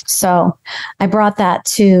 So I brought that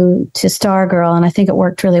to Stargirl, and I think it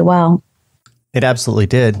worked really well. It absolutely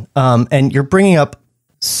did. And you're bringing up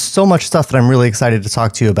so much stuff that I'm really excited to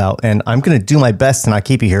talk to you about. And I'm going to do my best to not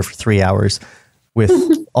keep you here for 3 hours with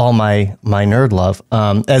all my nerd love.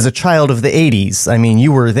 As a child of the 80s, I mean,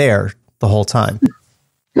 you were there the whole time.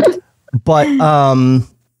 But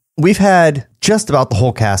we've had just about the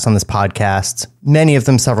whole cast on this podcast, many of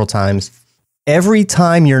them several times. Every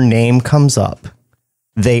time your name comes up,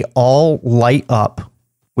 they all light up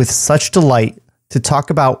with such delight to talk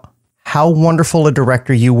about how wonderful a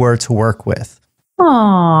director you were to work with.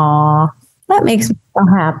 Aw, that makes me so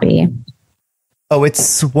happy. Oh,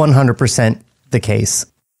 it's 100% the case.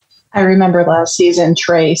 I remember last season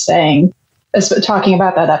Trey talking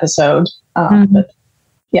about that episode. But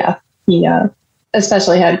yeah, he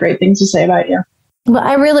especially had great things to say about you. Well,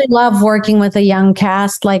 I really love working with a young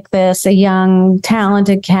cast like this, a young,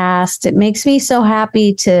 talented cast. It makes me so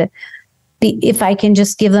happy to be, if I can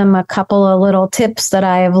just give them a couple of little tips that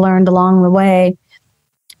I have learned along the way.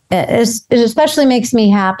 It especially makes me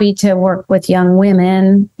happy to work with young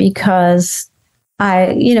women because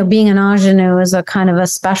being an ingenue is a kind of a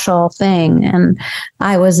special thing. And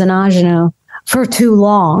I was an ingenue for too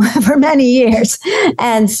long, for many years.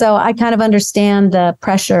 And so I kind of understand the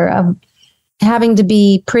pressure of having to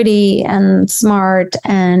be pretty and smart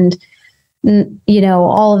and,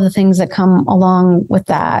 all of the things that come along with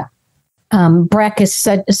that. Breck is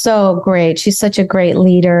so great. She's such a great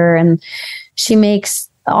leader, and she makes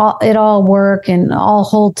it all work and all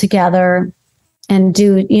hold together and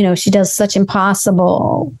she does such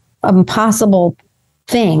impossible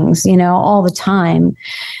things, all the time.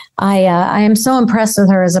 I am so impressed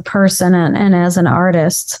with her as a person and as an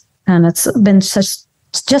artist. And it's been just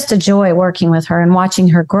a joy working with her and watching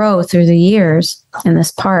her grow through the years in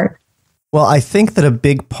this part. Well, I think that a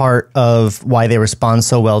big part of why they respond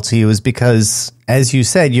so well to you is because, as you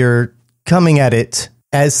said, you're coming at it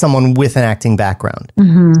as someone with an acting background.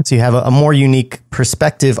 Mm-hmm. So you have a more unique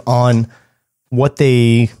perspective on what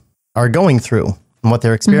they are going through and what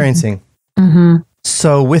they're experiencing. Mm-hmm.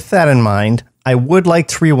 So with that in mind, I would like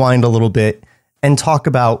to rewind a little bit and talk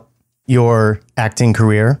about your acting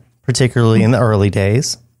career, particularly in the early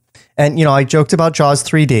days. And, I joked about Jaws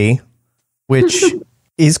 3D, which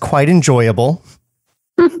is quite enjoyable.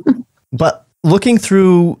 But looking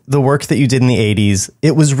through the work that you did in the 80s,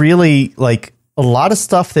 it was really like a lot of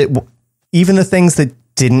stuff that even the things that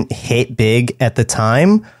didn't hit big at the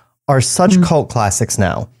time are such cult classics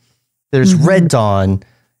now. There's Red Dawn,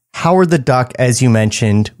 Howard the Duck, as you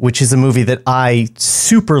mentioned, which is a movie that I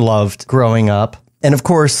super loved growing up. And of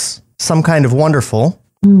course, Some Kind of Wonderful,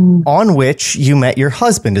 on which you met your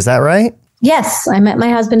husband. Is that right? Yes, I met my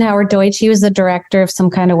husband, Howard Deutsch. He was the director of Some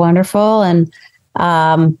Kind of Wonderful. And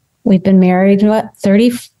we've been married,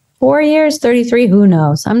 34 years, 33? Who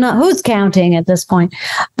knows? Who's counting at this point?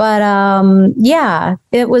 But yeah,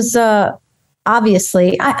 it was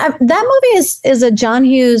obviously, that movie is a John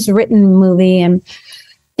Hughes written movie, and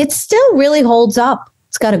it still really holds up.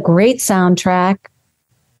 It's got a great soundtrack.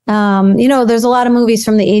 There's a lot of movies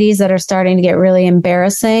from the 80s that are starting to get really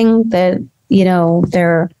embarrassing that,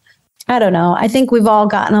 they're, I don't know. I think we've all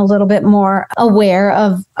gotten a little bit more aware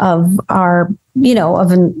of our,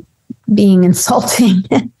 being insulting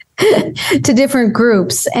to different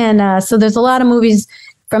groups. And so there's a lot of movies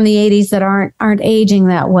from the 80s that aren't aging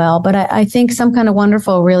that well. But I think Some Kind of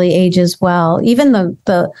Wonderful really ages well. Even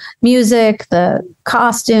the music, the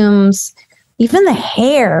costumes, even the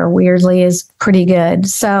hair, weirdly, is pretty good.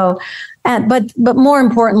 So, but more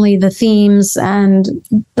importantly, the themes and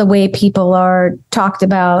the way people are talked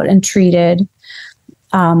about and treated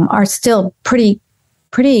are still pretty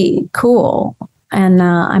cool. And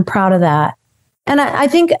I'm proud of that. And I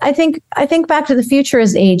think Back to the Future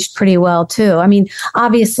has aged pretty well too. I mean,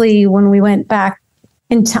 obviously, when we went back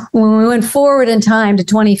when we went forward in time to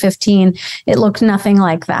 2015, it looked nothing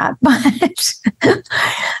like that. But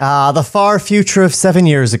the far future of 7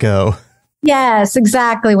 years ago. Yes,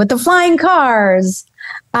 exactly, with the flying cars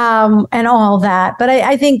and all that. But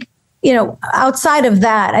I think outside of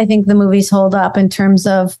that, I think the movies hold up in terms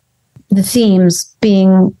of the themes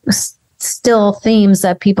being still themes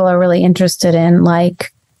that people are really interested in,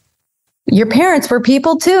 like your parents were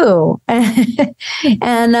people too. And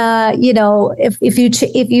if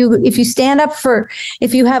you stand up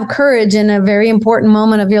if you have courage in a very important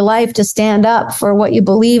moment of your life to stand up for what you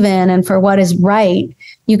believe in and for what is right,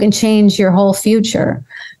 you can change your whole future.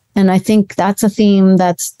 And I think that's a theme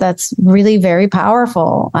that's really very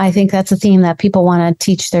powerful. I think that's a theme that people want to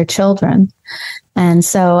teach their children. And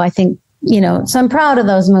so I think, so I'm proud of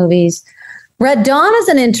those movies. Red Dawn is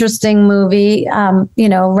an interesting movie.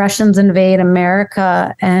 Russians invade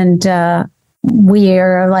America, and we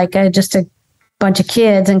are like just a bunch of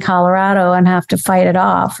kids in Colorado and have to fight it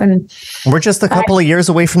off. And we're just a couple of years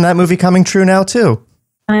away from that movie coming true now, too.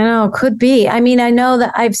 I know, could be. I mean, I know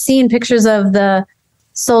that I've seen pictures of the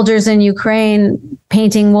soldiers in Ukraine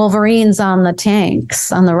painting Wolverines on the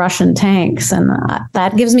tanks, on the Russian tanks. And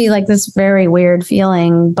that gives me like this very weird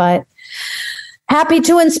feeling, but happy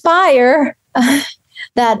to inspire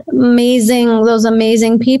those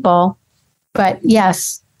amazing people. But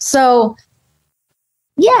yes. So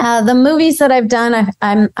yeah, the movies that I've done,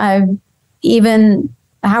 I've even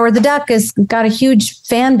Howard the Duck has got a huge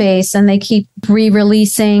fan base, and they keep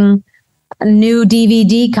re-releasing new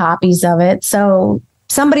DVD copies of it. So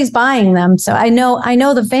somebody's buying them. So I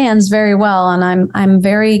know the fans very well, and I'm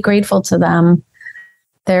very grateful to them.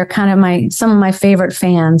 They're kind of some of my favorite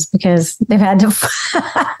fans, because they've had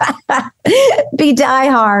to be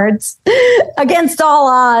diehards against all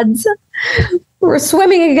odds. We're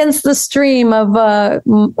swimming against the stream of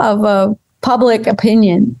public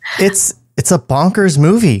opinion. It's a bonkers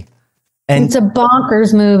movie. And it's a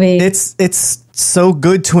bonkers movie. It's so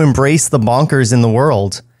good to embrace the bonkers in the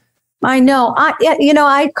world. I know.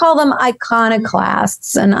 I call them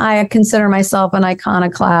iconoclasts, and I consider myself an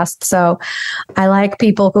iconoclast. So I like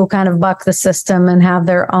people who kind of buck the system and have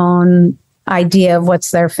their own idea of what's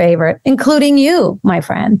their favorite, including you, my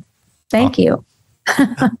friend. Thank you.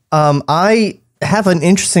 I have an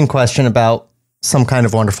interesting question about Some Kind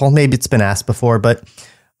of Wonderful. Maybe it's been asked before, but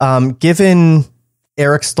given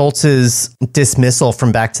Eric Stoltz's dismissal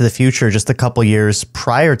from Back to the Future just a couple years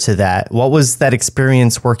prior to that, what was that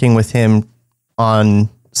experience working with him on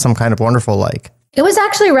Some Kind of Wonderful like? It was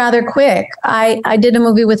actually rather quick. I did a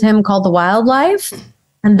movie with him called The Wildlife,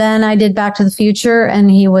 and then I did Back to the Future, and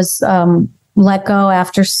he was let go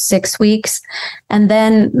after 6 weeks. And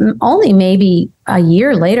then only maybe a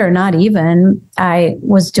year later, not even, I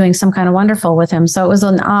was doing Some Kind of Wonderful with him. So it was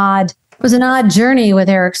an odd journey with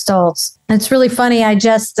Eric Stoltz. It's really funny.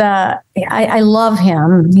 I love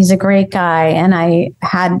him. He's a great guy, and I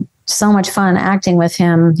had so much fun acting with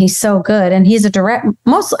him. He's so good, and he's a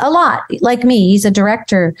lot like me. He's a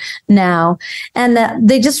director now, and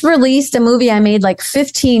they just released a movie I made like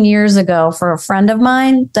 15 years ago for a friend of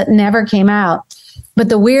mine that never came out. But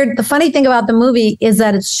the funny thing about the movie is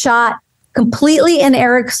that it's shot completely in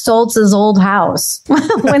Eric Stoltz's old house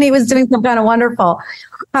when he was doing Some Kind of Wonderful.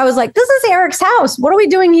 I was like, this is Eric's house. What are we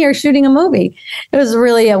doing here shooting a movie? It was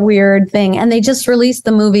really a weird thing. And they just released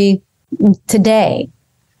the movie today.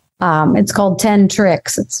 It's called 10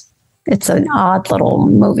 Tricks. It's an odd little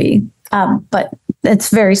movie, but it's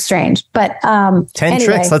very strange. But 10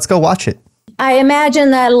 Tricks, let's go watch it. I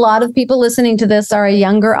imagine that a lot of people listening to this are a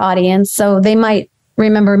younger audience, so they might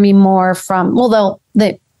remember me more from, a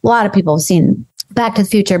lot of people have seen Back to the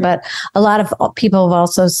Future, but a lot of people have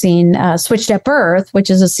also seen Switched at Birth,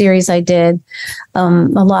 which is a series I did. A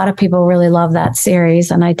lot of people really love that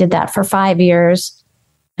series, and I did that for 5 years.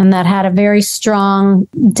 And that had a very strong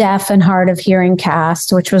deaf and hard of hearing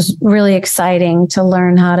cast, which was really exciting to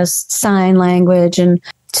learn how to sign language and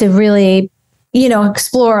to really,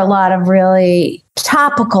 explore a lot of really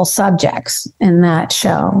topical subjects in that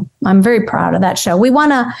show. I'm very proud of that show. We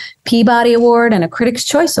won a Peabody Award and a Critics'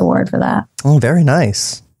 Choice Award for that. Oh, very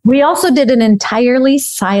nice. We also did an entirely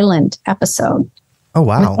silent episode. Oh,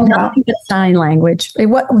 wow. With nothing but sign language. There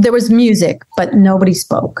was music, but nobody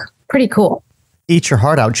spoke. Pretty cool. Eat your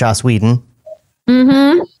heart out, Joss Whedon.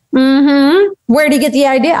 Mm-hmm. Mm-hmm. Where did you get the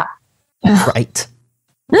idea? Right.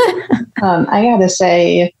 I gotta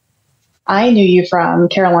say, I knew you from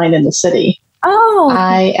Caroline in the City. Oh.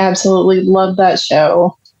 I absolutely love that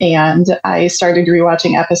show, and I started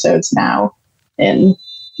rewatching episodes now. And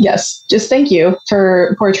yes, just thank you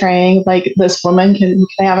for portraying like this woman can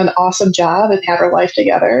have an awesome job and have her life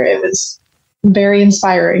together. It was very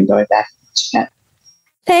inspiring going back and watching it.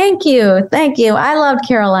 Thank you. Thank you. I loved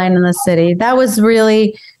Caroline in the City. That was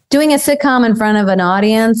really doing a sitcom in front of an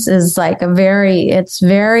audience is like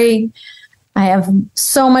I have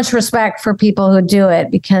so much respect for people who do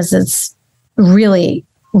it because it's really,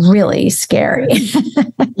 really scary.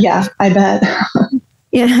 Yeah, I bet.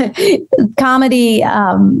 Yeah. Comedy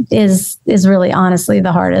is really honestly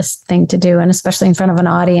the hardest thing to do. And especially in front of an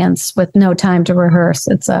audience with no time to rehearse.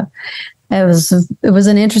 It was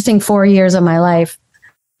an interesting 4 years of my life.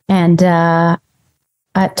 And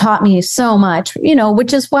it taught me so much,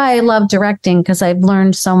 which is why I love directing, because I've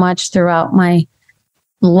learned so much throughout my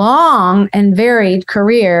long and varied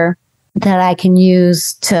career that I can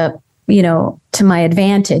use to my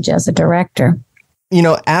advantage as a director.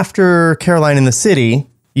 After Caroline in the City,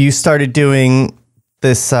 you started doing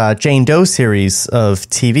this Jane Doe series of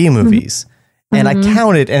TV movies. And I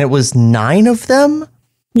counted, and it was 9 of them.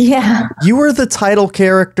 Yeah. You were the title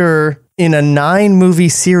character in a 9-movie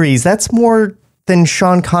series. That's more than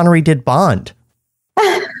Sean Connery did Bond.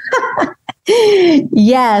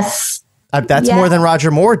 Yes. That's more than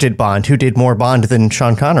Roger Moore did Bond, who did more Bond than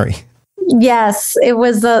Sean Connery. Yes, it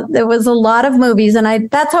was a lot of movies, and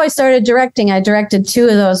that's how I started directing. I directed 2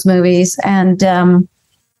 of those movies, and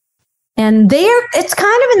it's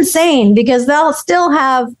kind of insane because they'll still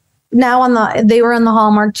have they were on the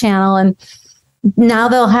Hallmark Channel, and now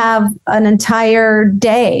they'll have an entire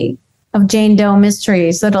day of Jane Doe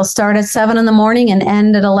mysteries that'll start at 7 a.m. and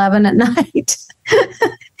end at 11 at night.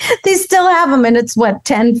 They still have them, and it's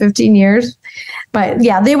 10, 15 years. But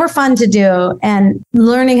yeah, they were fun to do, and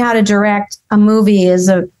learning how to direct a movie is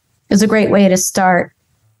a great way to start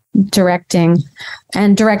directing,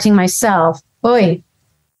 and directing myself. Boy,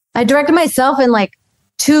 I directed myself in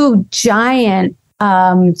 2 giant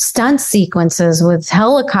stunt sequences with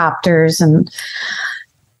helicopters, and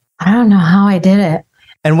I don't know how I did it.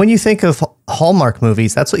 And when you think of Hallmark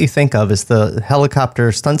movies, that's what you think of, is the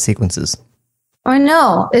helicopter stunt sequences. I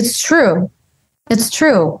know, it's true. It's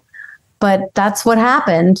true. But that's what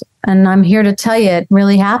happened. And I'm here to tell you it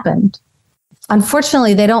really happened.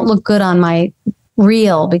 Unfortunately, they don't look good on my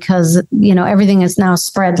reel because, everything is now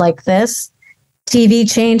spread like this.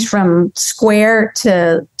 TV changed from square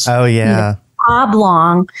to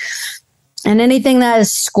oblong. And anything that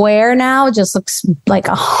is square now just looks like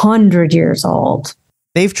 100 years old.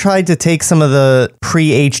 They've tried to take some of the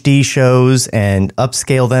pre-HD shows and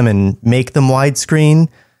upscale them and make them widescreen.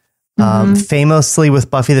 Famously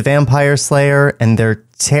with Buffy the Vampire Slayer, and they're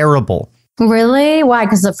terrible. Really? Why?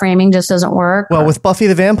 Because the framing just doesn't work? Well, with Buffy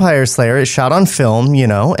the Vampire Slayer, it's shot on film,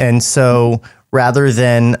 and so rather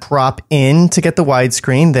than crop in to get the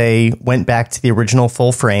widescreen, they went back to the original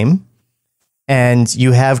full frame, and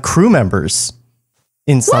you have crew members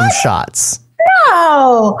in some shots.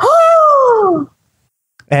 No!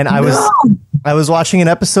 And I was watching an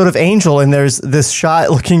episode of Angel, and there's this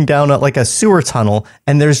shot looking down at a sewer tunnel,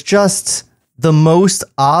 and there's just the most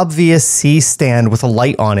obvious C-stand with a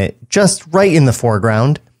light on it, just right in the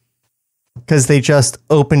foreground, because they just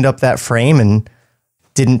opened up that frame and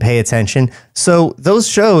didn't pay attention. So those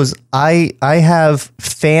shows, I have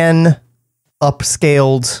fan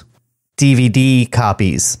upscaled DVD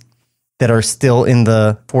copies that are still in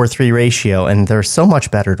the 4:3 ratio, and they're so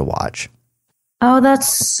much better to watch. Oh,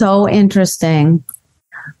 that's so interesting.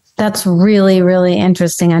 That's really, really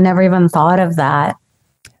interesting. I never even thought of that.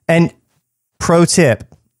 And pro tip,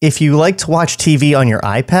 if you like to watch TV on your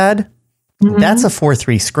iPad, that's a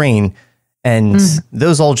 4:3 screen. And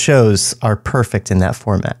those old shows are perfect in that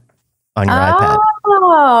format on your iPad.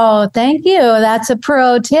 Oh, thank you. That's a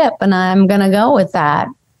pro tip, and I'm going to go with that.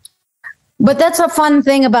 But that's a fun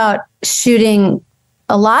thing about shooting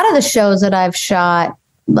a lot of the shows that I've shot.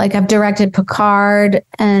 I've directed Picard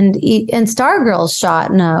and Stargirl's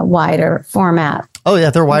shot in a wider format. Oh yeah,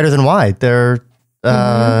 they're wider than wide. They're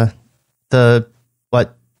the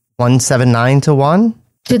 1:7:9:1.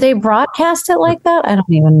 Do they broadcast it like that? I don't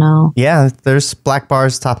even know. Yeah, there's black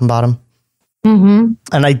bars top and bottom. And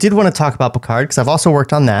I did want to talk about Picard because I've also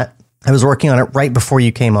worked on that. I was working on it right before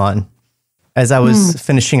you came on. As I was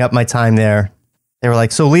finishing up my time there, they were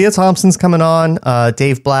like, so Lea Thompson's coming on.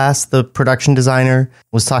 Dave Blass, the production designer,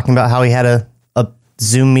 was talking about how he had a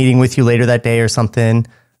Zoom meeting with you later that day or something. And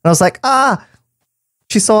I was like,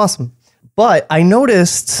 she's so awesome. But I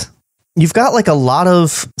noticed you've got a lot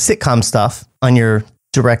of sitcom stuff on your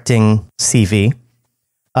directing CV.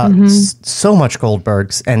 So much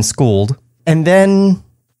Goldbergs and Schooled. And then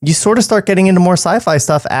you sort of start getting into more sci-fi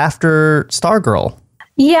stuff after Stargirl.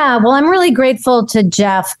 Yeah, well, I'm really grateful to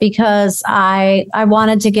Jeff because I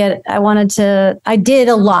did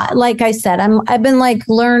a lot. Like I said, I've been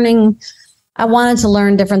learning. I wanted to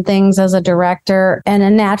learn different things as a director, and a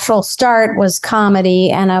natural start was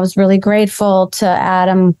comedy. And I was really grateful to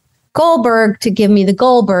Adam Goldberg to give me the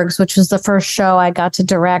Goldbergs, which was the first show I got to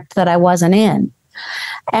direct that I wasn't in.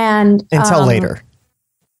 And until later.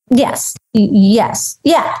 Yes.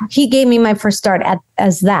 Yeah. He gave me my first start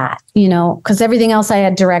as that, because everything else I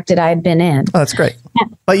had directed, I had been in. Oh, that's great.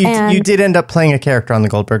 But you did end up playing a character on the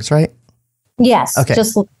Goldbergs, right? Yes. Okay.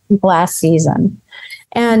 Just last season.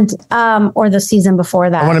 And, or the season before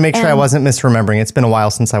that. I want to make sure I wasn't misremembering. It's been a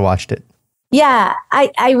while since I watched it. Yeah.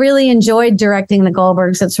 I really enjoyed directing the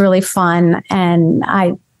Goldbergs. It's really fun. And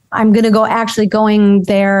I'm going to going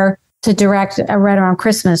there to direct right around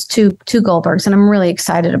Christmas two Goldbergs, and I'm really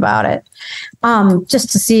excited about it.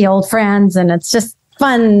 Just to see old friends, and it's just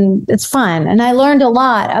fun. It's fun, and I learned a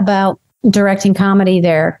lot about directing comedy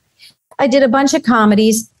there. I did a bunch of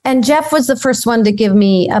comedies, and Jeff was the first one to give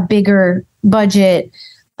me a bigger budget,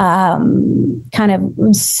 kind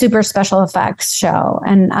of super special effects show,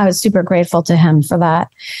 and I was super grateful to him for that,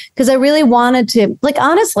 because I really wanted to,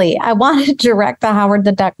 honestly, I wanted to direct the Howard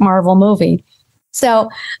the Duck Marvel movie. So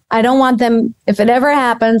I don't want them, if it ever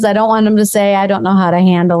happens, I don't want them to say, I don't know how to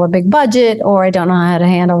handle a big budget, or I don't know how to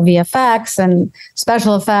handle VFX and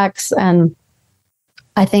special effects. And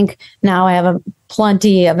I think now I have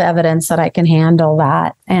plenty of evidence that I can handle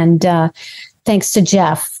that. And thanks to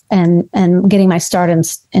Jeff and getting my start in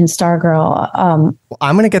Stargirl.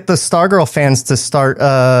 I'm going to get the Stargirl fans to start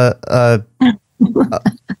a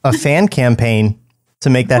fan campaign to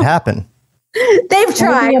make that happen. They've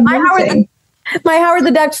tried. My Howard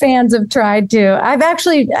the Duck fans have tried to. I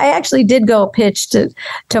actually did go pitch to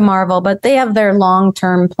Marvel, but they have their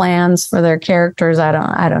long-term plans for their characters.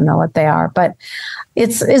 I don't know what they are, but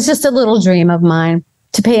it's just a little dream of mine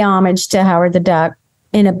to pay homage to Howard the Duck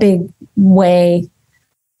in a big way.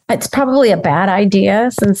 It's probably a bad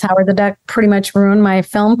idea, since Howard the Duck pretty much ruined my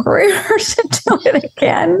film career, to do it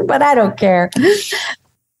again, but I don't care.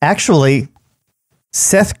 Actually,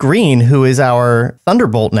 Seth Green, who is our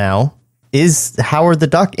Thunderbolt now, is Howard the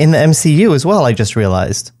Duck in the MCU as well, I just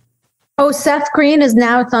realized. Oh, Seth Green is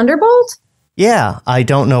now Thunderbolt? Yeah, I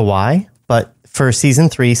don't know why, but for season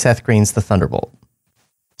 3, Seth Green's the Thunderbolt.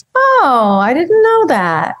 Oh, I didn't know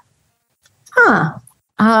that. Huh.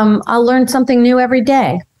 I'll learn something new every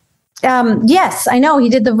day. Yes, I know he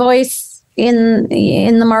did the voice in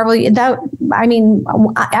the Marvel.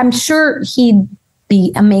 I'm sure he'd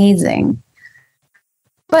be amazing.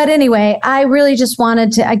 But anyway, I really just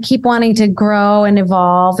I keep wanting to grow and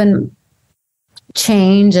evolve and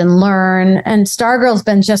change and learn. And Stargirl's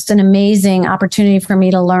been just an amazing opportunity for me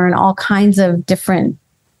to learn all kinds of different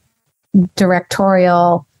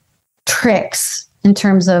directorial tricks in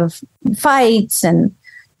terms of fights and,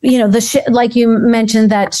 like you mentioned,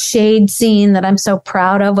 that Shade scene that I'm so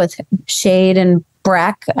proud of with Shade and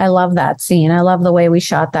Breck. I love that scene. I love the way we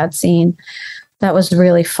shot that scene. That was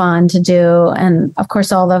really fun to do. And of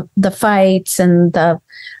course, all the fights and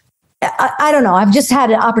I don't know. I've just had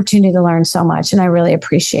an opportunity to learn so much, and I really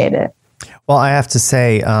appreciate it. Well, I have to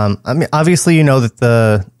say, obviously, that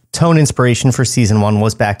the tone inspiration for season 1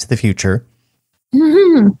 was Back to the Future.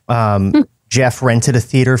 Mm-hmm. Jeff rented a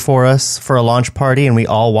theater for us for a launch party, and we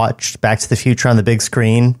all watched Back to the Future on the big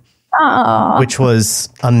screen, which was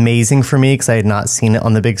amazing for me because I had not seen it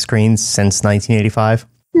on the big screen since 1985.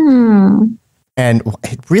 And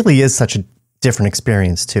it really is such a different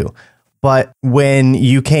experience, too. But when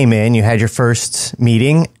you came in, you had your first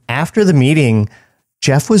meeting. After the meeting,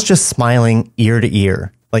 Jeff was just smiling ear to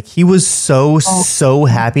ear. Like, he was so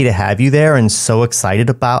happy to have you there and so excited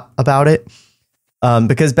about it.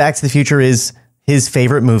 Because Back to the Future is his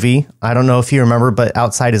favorite movie. I don't know if you remember, but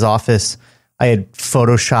outside his office, I had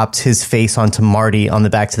photoshopped his face onto Marty on the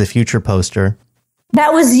Back to the Future poster.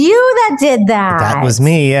 That was you that did that. That was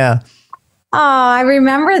me, yeah. Oh, I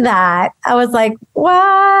remember that. I was like,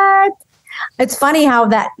 what? It's funny how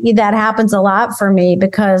that happens a lot for me,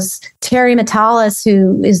 because Terry Matalas,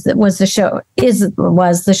 who was the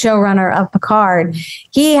showrunner of Picard,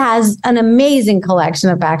 he has an amazing collection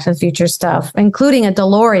of Back to the Future stuff, including a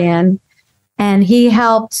DeLorean, and he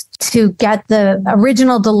helped to get the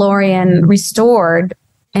original DeLorean restored,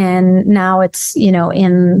 and now it's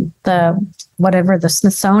in the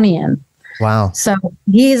Smithsonian. Wow. So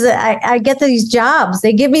I get these jobs.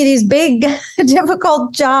 They give me these big,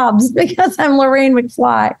 difficult jobs because I'm Lorraine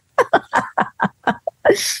McFly.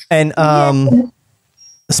 And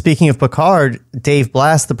speaking of Picard, Dave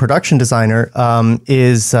Blass, the production designer,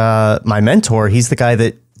 is my mentor. He's the guy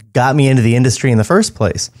that got me into the industry in the first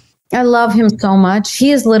place. I love him so much.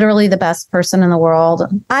 He is literally the best person in the world.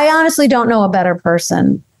 I honestly don't know a better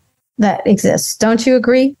person that exists. Don't you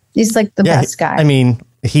agree? He's like the best guy. I mean,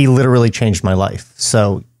 he literally changed my life.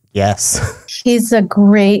 So, yes. He's a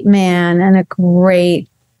great man and a great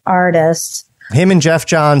artist. Him and Jeff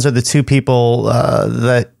Johns are the two people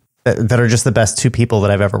that are just the best two people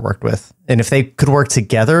that I've ever worked with. And if they could work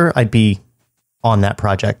together, I'd be on that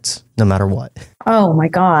project no matter what. Oh, my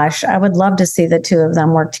gosh. I would love to see the two of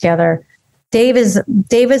them work together. Dave is,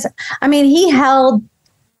 I mean, he held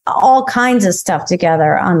all kinds of stuff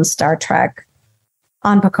together on Star Trek.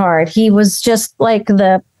 On Picard, he was just like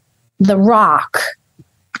the rock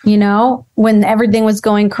You know, when everything was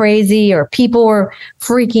going crazy or people were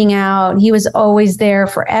freaking out, he was always there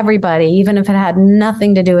for everybody, even if it had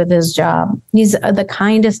nothing to do with his job. He's the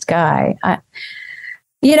kindest guy.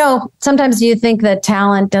 You know, sometimes you think that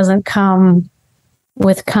talent doesn't come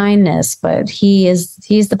with kindness, but he's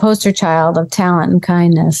the poster child of talent and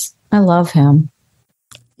kindness. I love him.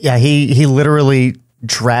 Yeah, he literally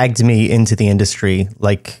dragged me into the industry,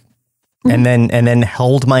 like, and then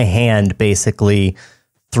held my hand basically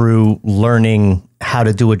through learning how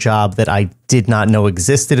to do a job that I did not know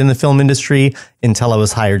existed in the film industry until I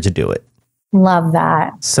was hired to do it. Love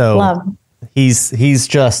that. So he's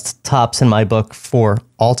just tops in my book for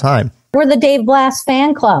all time. We're the Dave Blass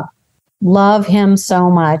fan club. Love him so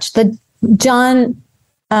much. The John,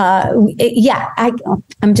 I'm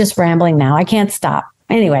just rambling now. I can't stop.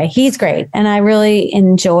 Anyway, he's great. And I really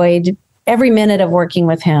enjoyed every minute of working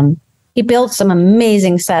with him. He built some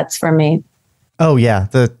amazing sets for me. Oh yeah,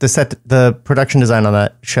 the production design on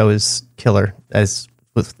that show is killer, as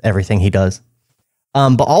with everything he does.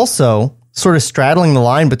 But also, sort of straddling the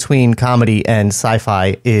line between comedy and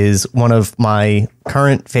sci-fi is one of my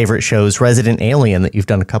current favorite shows, Resident Alien, that you've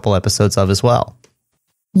done a couple episodes of as well.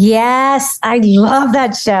 Yes, I love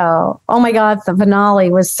that show. Oh my God, the finale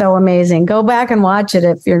was so amazing. Go back and watch it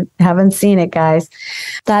if you haven't seen it, guys.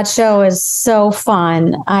 That show is so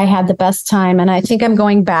fun. I had the best time, and I think I'm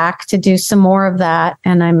going back to do some more of that,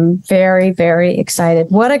 and I'm very, very excited.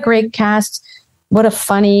 What a great cast. What a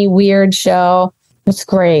funny, weird show. It's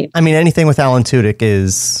great. I mean, anything with Alan Tudyk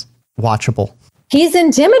is watchable. He's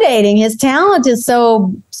intimidating. His talent is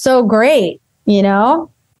so great, you know?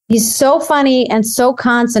 He's so funny and so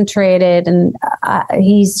concentrated, and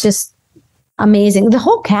he's just amazing. The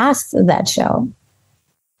whole cast of that show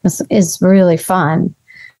is really fun.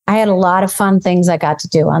 I had a lot of fun things I got to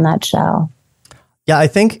do on that show. Yeah, I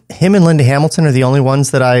think him and Linda Hamilton are the only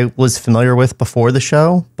ones that I was familiar with before the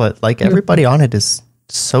show, but like everybody on it is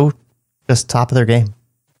so just top of their game.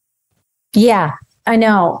 Yeah, I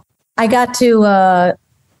know. I got to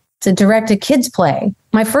direct a kids play,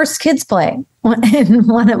 my first kids play. In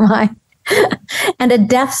one of my and a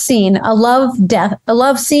death scene, a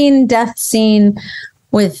love scene, death scene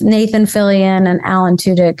with Nathan Fillion and Alan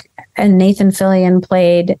Tudyk, and Nathan Fillion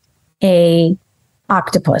played a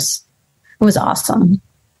octopus. It was awesome.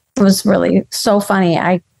 It was really so funny.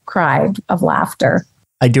 I cried of laughter.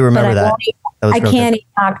 I do remember that. I can't eat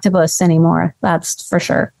octopus anymore. That's for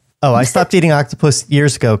sure. Oh, I stopped eating octopus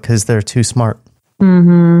years ago because they're too smart.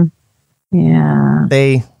 Mm-hmm. Yeah.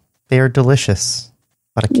 They are delicious,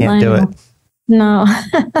 but I can't do it. No.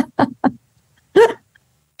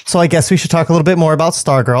 So I guess we should talk a little bit more about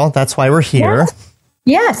Stargirl. That's why we're here.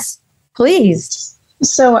 Yes, please.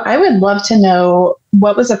 So I would love to know,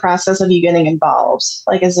 what was the process of you getting involved?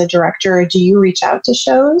 Like, as a director, do you reach out to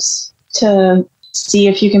shows to see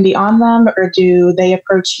if you can be on them, or do they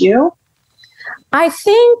approach you? I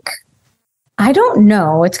don't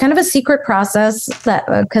know. It's kind of a secret process that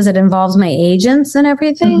because it involves my agents and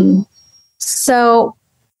everything. Mm-hmm. So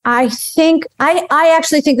I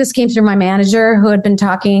actually think this came through my manager, who had been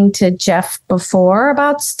talking to Jeff before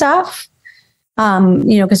about stuff.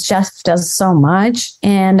 Because Jeff does so much,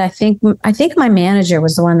 and I think my manager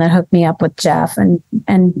was the one that hooked me up with Jeff, and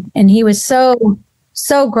he was so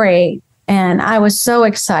great, and I was so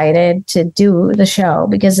excited to do the show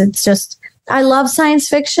because it's just, I love science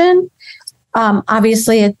fiction.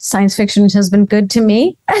 Obviously, science fiction has been good to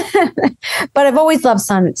me, but I've always loved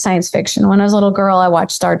science fiction. When I was a little girl, I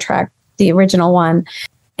watched Star Trek, the original one,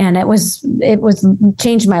 and it was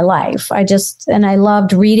changed my life. I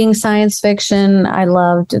loved reading science fiction.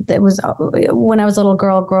 It was when I was a little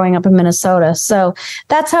girl growing up in Minnesota. So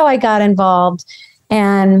that's how I got involved.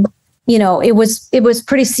 And, it was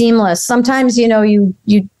pretty seamless. Sometimes, you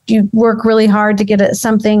work really hard to get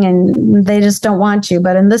something and they just don't want you.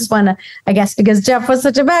 But in this one, I guess because Jeff was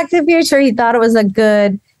such a Back to the Future, he thought it was a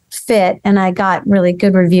good fit. And I got really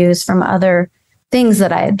good reviews from other things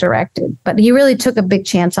that I had directed. But he really took a big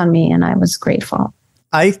chance on me, and I was grateful.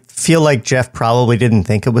 I feel like Jeff probably didn't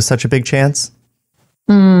think it was such a big chance.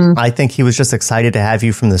 I think he was just excited to have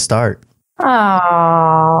you from the start.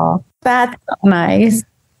 Oh, that's so nice.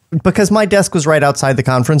 Because my desk was right outside the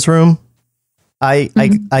conference room. I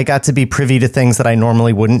got to be privy to things that I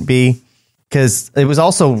normally wouldn't be, because it was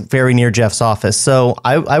also very near Jeff's office. So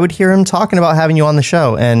I would hear him talking about having you on the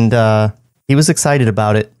show, and he was excited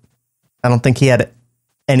about it. I don't think he had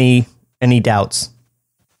any doubts.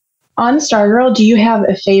 On Stargirl, do you have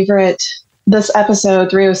a favorite? This episode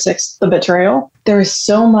 306, the Betrayal. There's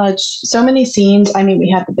so many scenes. I mean, we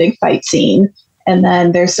had the big fight scene, and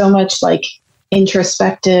then there's so much like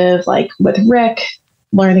introspective, like with Rick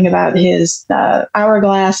learning about his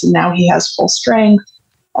hourglass, and now he has full strength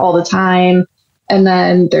all the time. And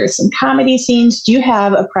then there's some comedy scenes. Do you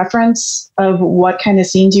have a preference of what kind of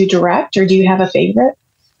scenes you direct, or do you have a favorite?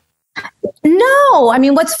 No, I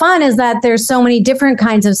mean, what's fun is that there's so many different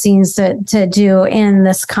kinds of scenes to do in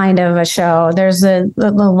this kind of a show. There's the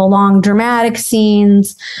long dramatic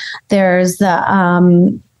scenes. There's all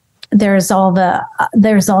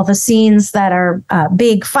the scenes that are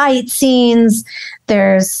big fight scenes.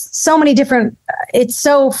 There's so many different. It's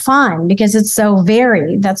so fun because it's so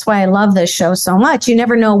varied. That's why I love this show so much. You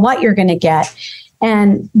never know what you're going to get,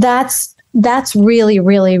 and that's really,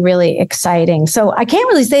 really, really exciting. So I can't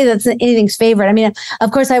really say that's anything's favorite. I mean,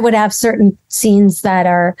 of course, I would have certain scenes that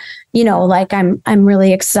are, like I'm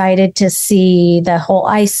really excited to see the whole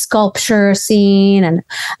ice sculpture scene, and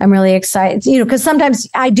I'm really excited, because sometimes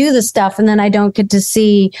I do the stuff and then I don't get to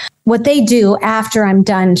see what they do after I'm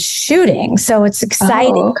done shooting. So it's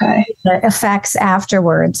exciting, the effects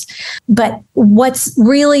afterwards. But what's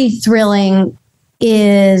really thrilling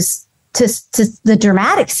is to the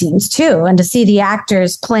dramatic scenes too, and to see the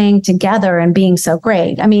actors playing together and being so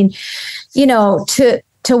great. I mean,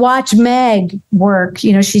 to watch Meg work,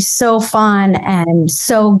 she's so fun and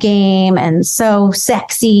so game and so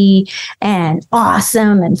sexy and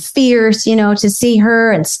awesome and fierce, to see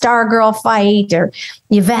her and Stargirl fight, or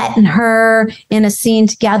Yvette and her in a scene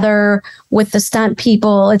together with the stunt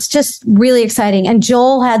people. It's just really exciting. And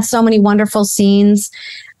Joel had so many wonderful scenes.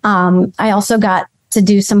 I also got to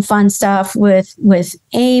do some fun stuff with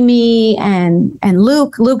Amy and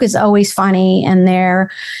Luke. Luke is always funny, and they're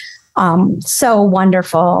so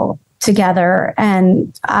wonderful together.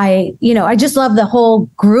 And I just love the whole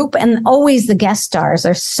group, and always the guest stars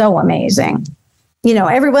are so amazing.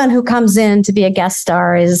 Everyone who comes in to be a guest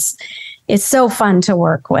star is so fun to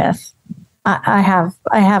work with. I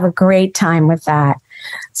have a great time with that.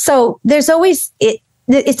 So there's always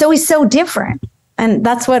it's always so different. And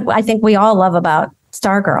that's what I think we all love about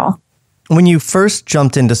Stargirl. When you first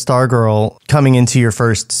jumped into Stargirl, coming into your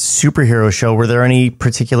first superhero show, were there any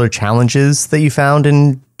particular challenges that you found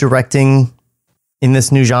in directing in this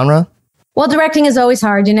new genre? Well, directing is always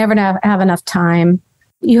hard. You never have enough time.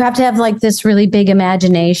 You have to have like this really big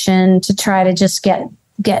imagination to try to just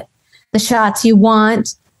get the shots you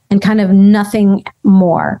want and kind of nothing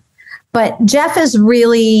more. But Jeff likes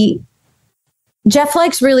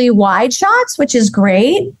really wide shots, which is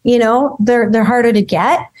great. They're harder to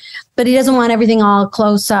get, but he doesn't want everything all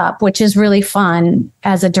close up, which is really fun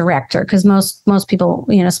as a director, because most people,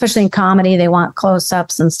 especially in comedy, they want close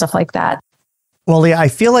ups and stuff like that. Well, Lea, I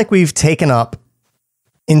feel like we've taken up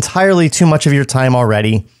entirely too much of your time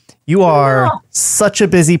already. You are such a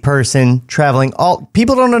busy person traveling.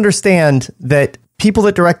 People don't understand that people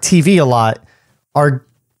that direct TV a lot are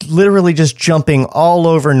literally just jumping all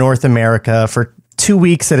over North America for 2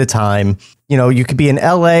 weeks at a time. You could be in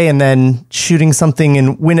LA and then shooting something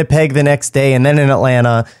in Winnipeg the next day, and then in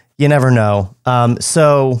Atlanta. You never know.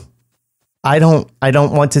 So I don't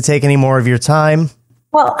want to take any more of your time.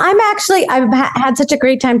 Well, I've had such a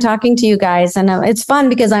great time talking to you guys, and it's fun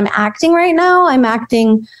because I'm acting right now.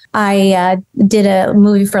 I did a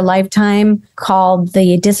movie for Lifetime called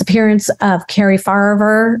The Disappearance of Carrie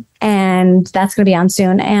Farver, and that's going to be on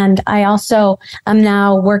soon. And I also am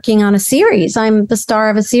now working on a series. I'm the star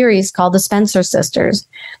of a series called The Spencer Sisters.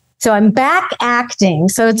 So I'm back acting.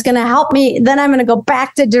 So it's going to help me. Then I'm going to go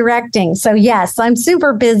back to directing. So yes, I'm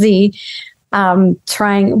super busy.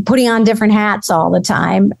 Putting on different hats all the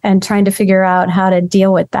time and trying to figure out how to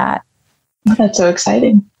deal with that. That's so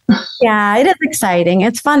exciting. Yeah, it is exciting.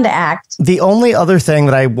 It's fun to act. The only other thing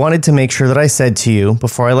that I wanted to make sure that I said to you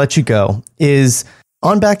before I let you go is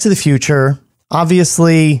on Back to the Future,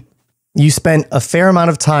 obviously you spent a fair amount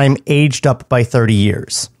of time aged up by 30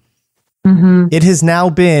 years. Mm-hmm. It has now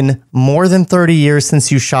been more than 30 years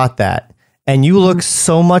since you shot that. And you look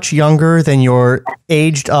so much younger than your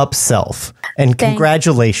aged up self. And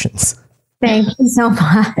congratulations. Thank you so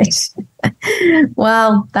much.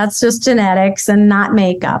 Well, that's just genetics and not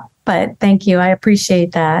makeup. But thank you. I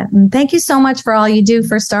appreciate that. And thank you so much for all you do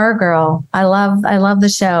for Stargirl. I love the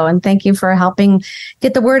show. And thank you for helping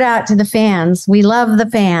get the word out to the fans. We love the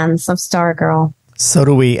fans of Stargirl. So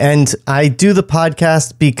do we. And I do the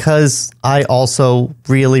podcast because I also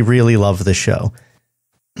really, really love the show.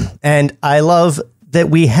 And I love that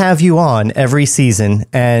we have you on every season,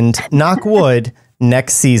 and knock wood,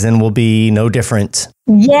 next season will be no different.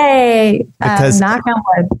 Yay! Because knock on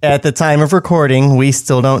wood. At the time of recording, we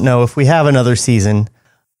still don't know if we have another season.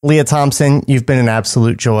 Lea Thompson, you've been an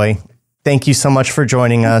absolute joy. Thank you so much for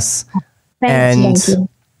joining us. Thank you.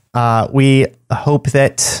 We hope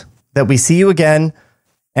that we see you again.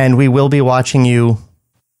 And we will be watching you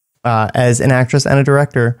as an actress and a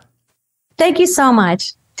director. Thank you so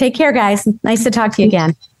much. Take care, guys. Nice to talk to you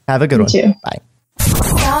again. Have a good one. Too. Bye.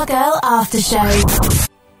 Stargirl After Show.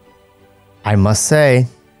 I must say,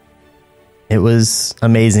 it was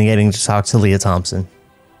amazing getting to talk to Lea Thompson.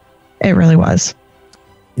 It really was.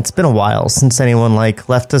 It's been a while since anyone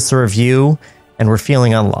left us a review, and we're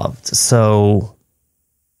feeling unloved. So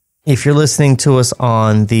if you're listening to us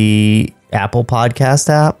on the Apple Podcast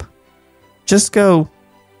app, just go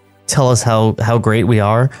tell us how great we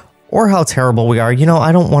are or how terrible we are.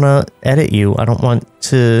 I don't want to edit you. I don't want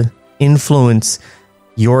to influence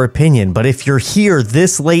your opinion. But if you're here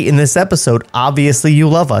this late in this episode, obviously you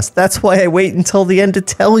love us. That's why I wait until the end to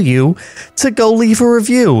tell you to go leave a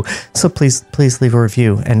review. So please leave a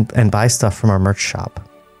review and buy stuff from our merch shop.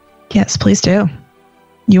 Yes, please do.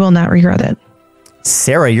 You will not regret it.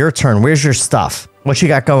 Sarah, your turn. Where's your stuff? What you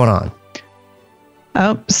got going on?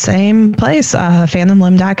 Oh, same place,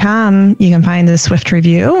 fandomlim.com. You can find a Swift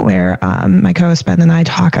review where my co-host Ben and I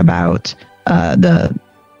talk about the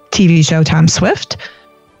TV show Tom Swift,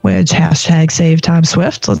 which hashtag save Tom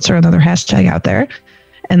Swift. Let's throw another hashtag out there.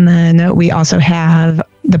 And then we also have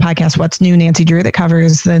the podcast What's New Nancy Drew that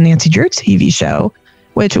covers the Nancy Drew TV show,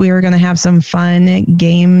 which we were going to have some fun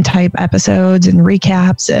game type episodes and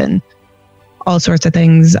recaps and all sorts of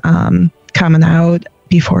things coming out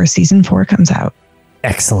before season 4 comes out.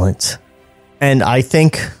 Excellent. And I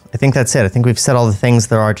think that's it. I think we've said all the things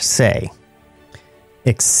there are to say,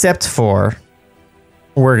 except for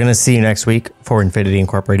we're going to see you next week for Infinity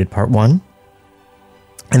Incorporated Part 1.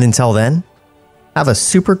 And until then, have a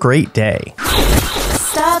super great day.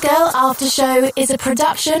 Stargirl After Show is a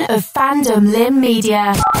production of Fandom Lim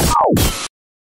Media.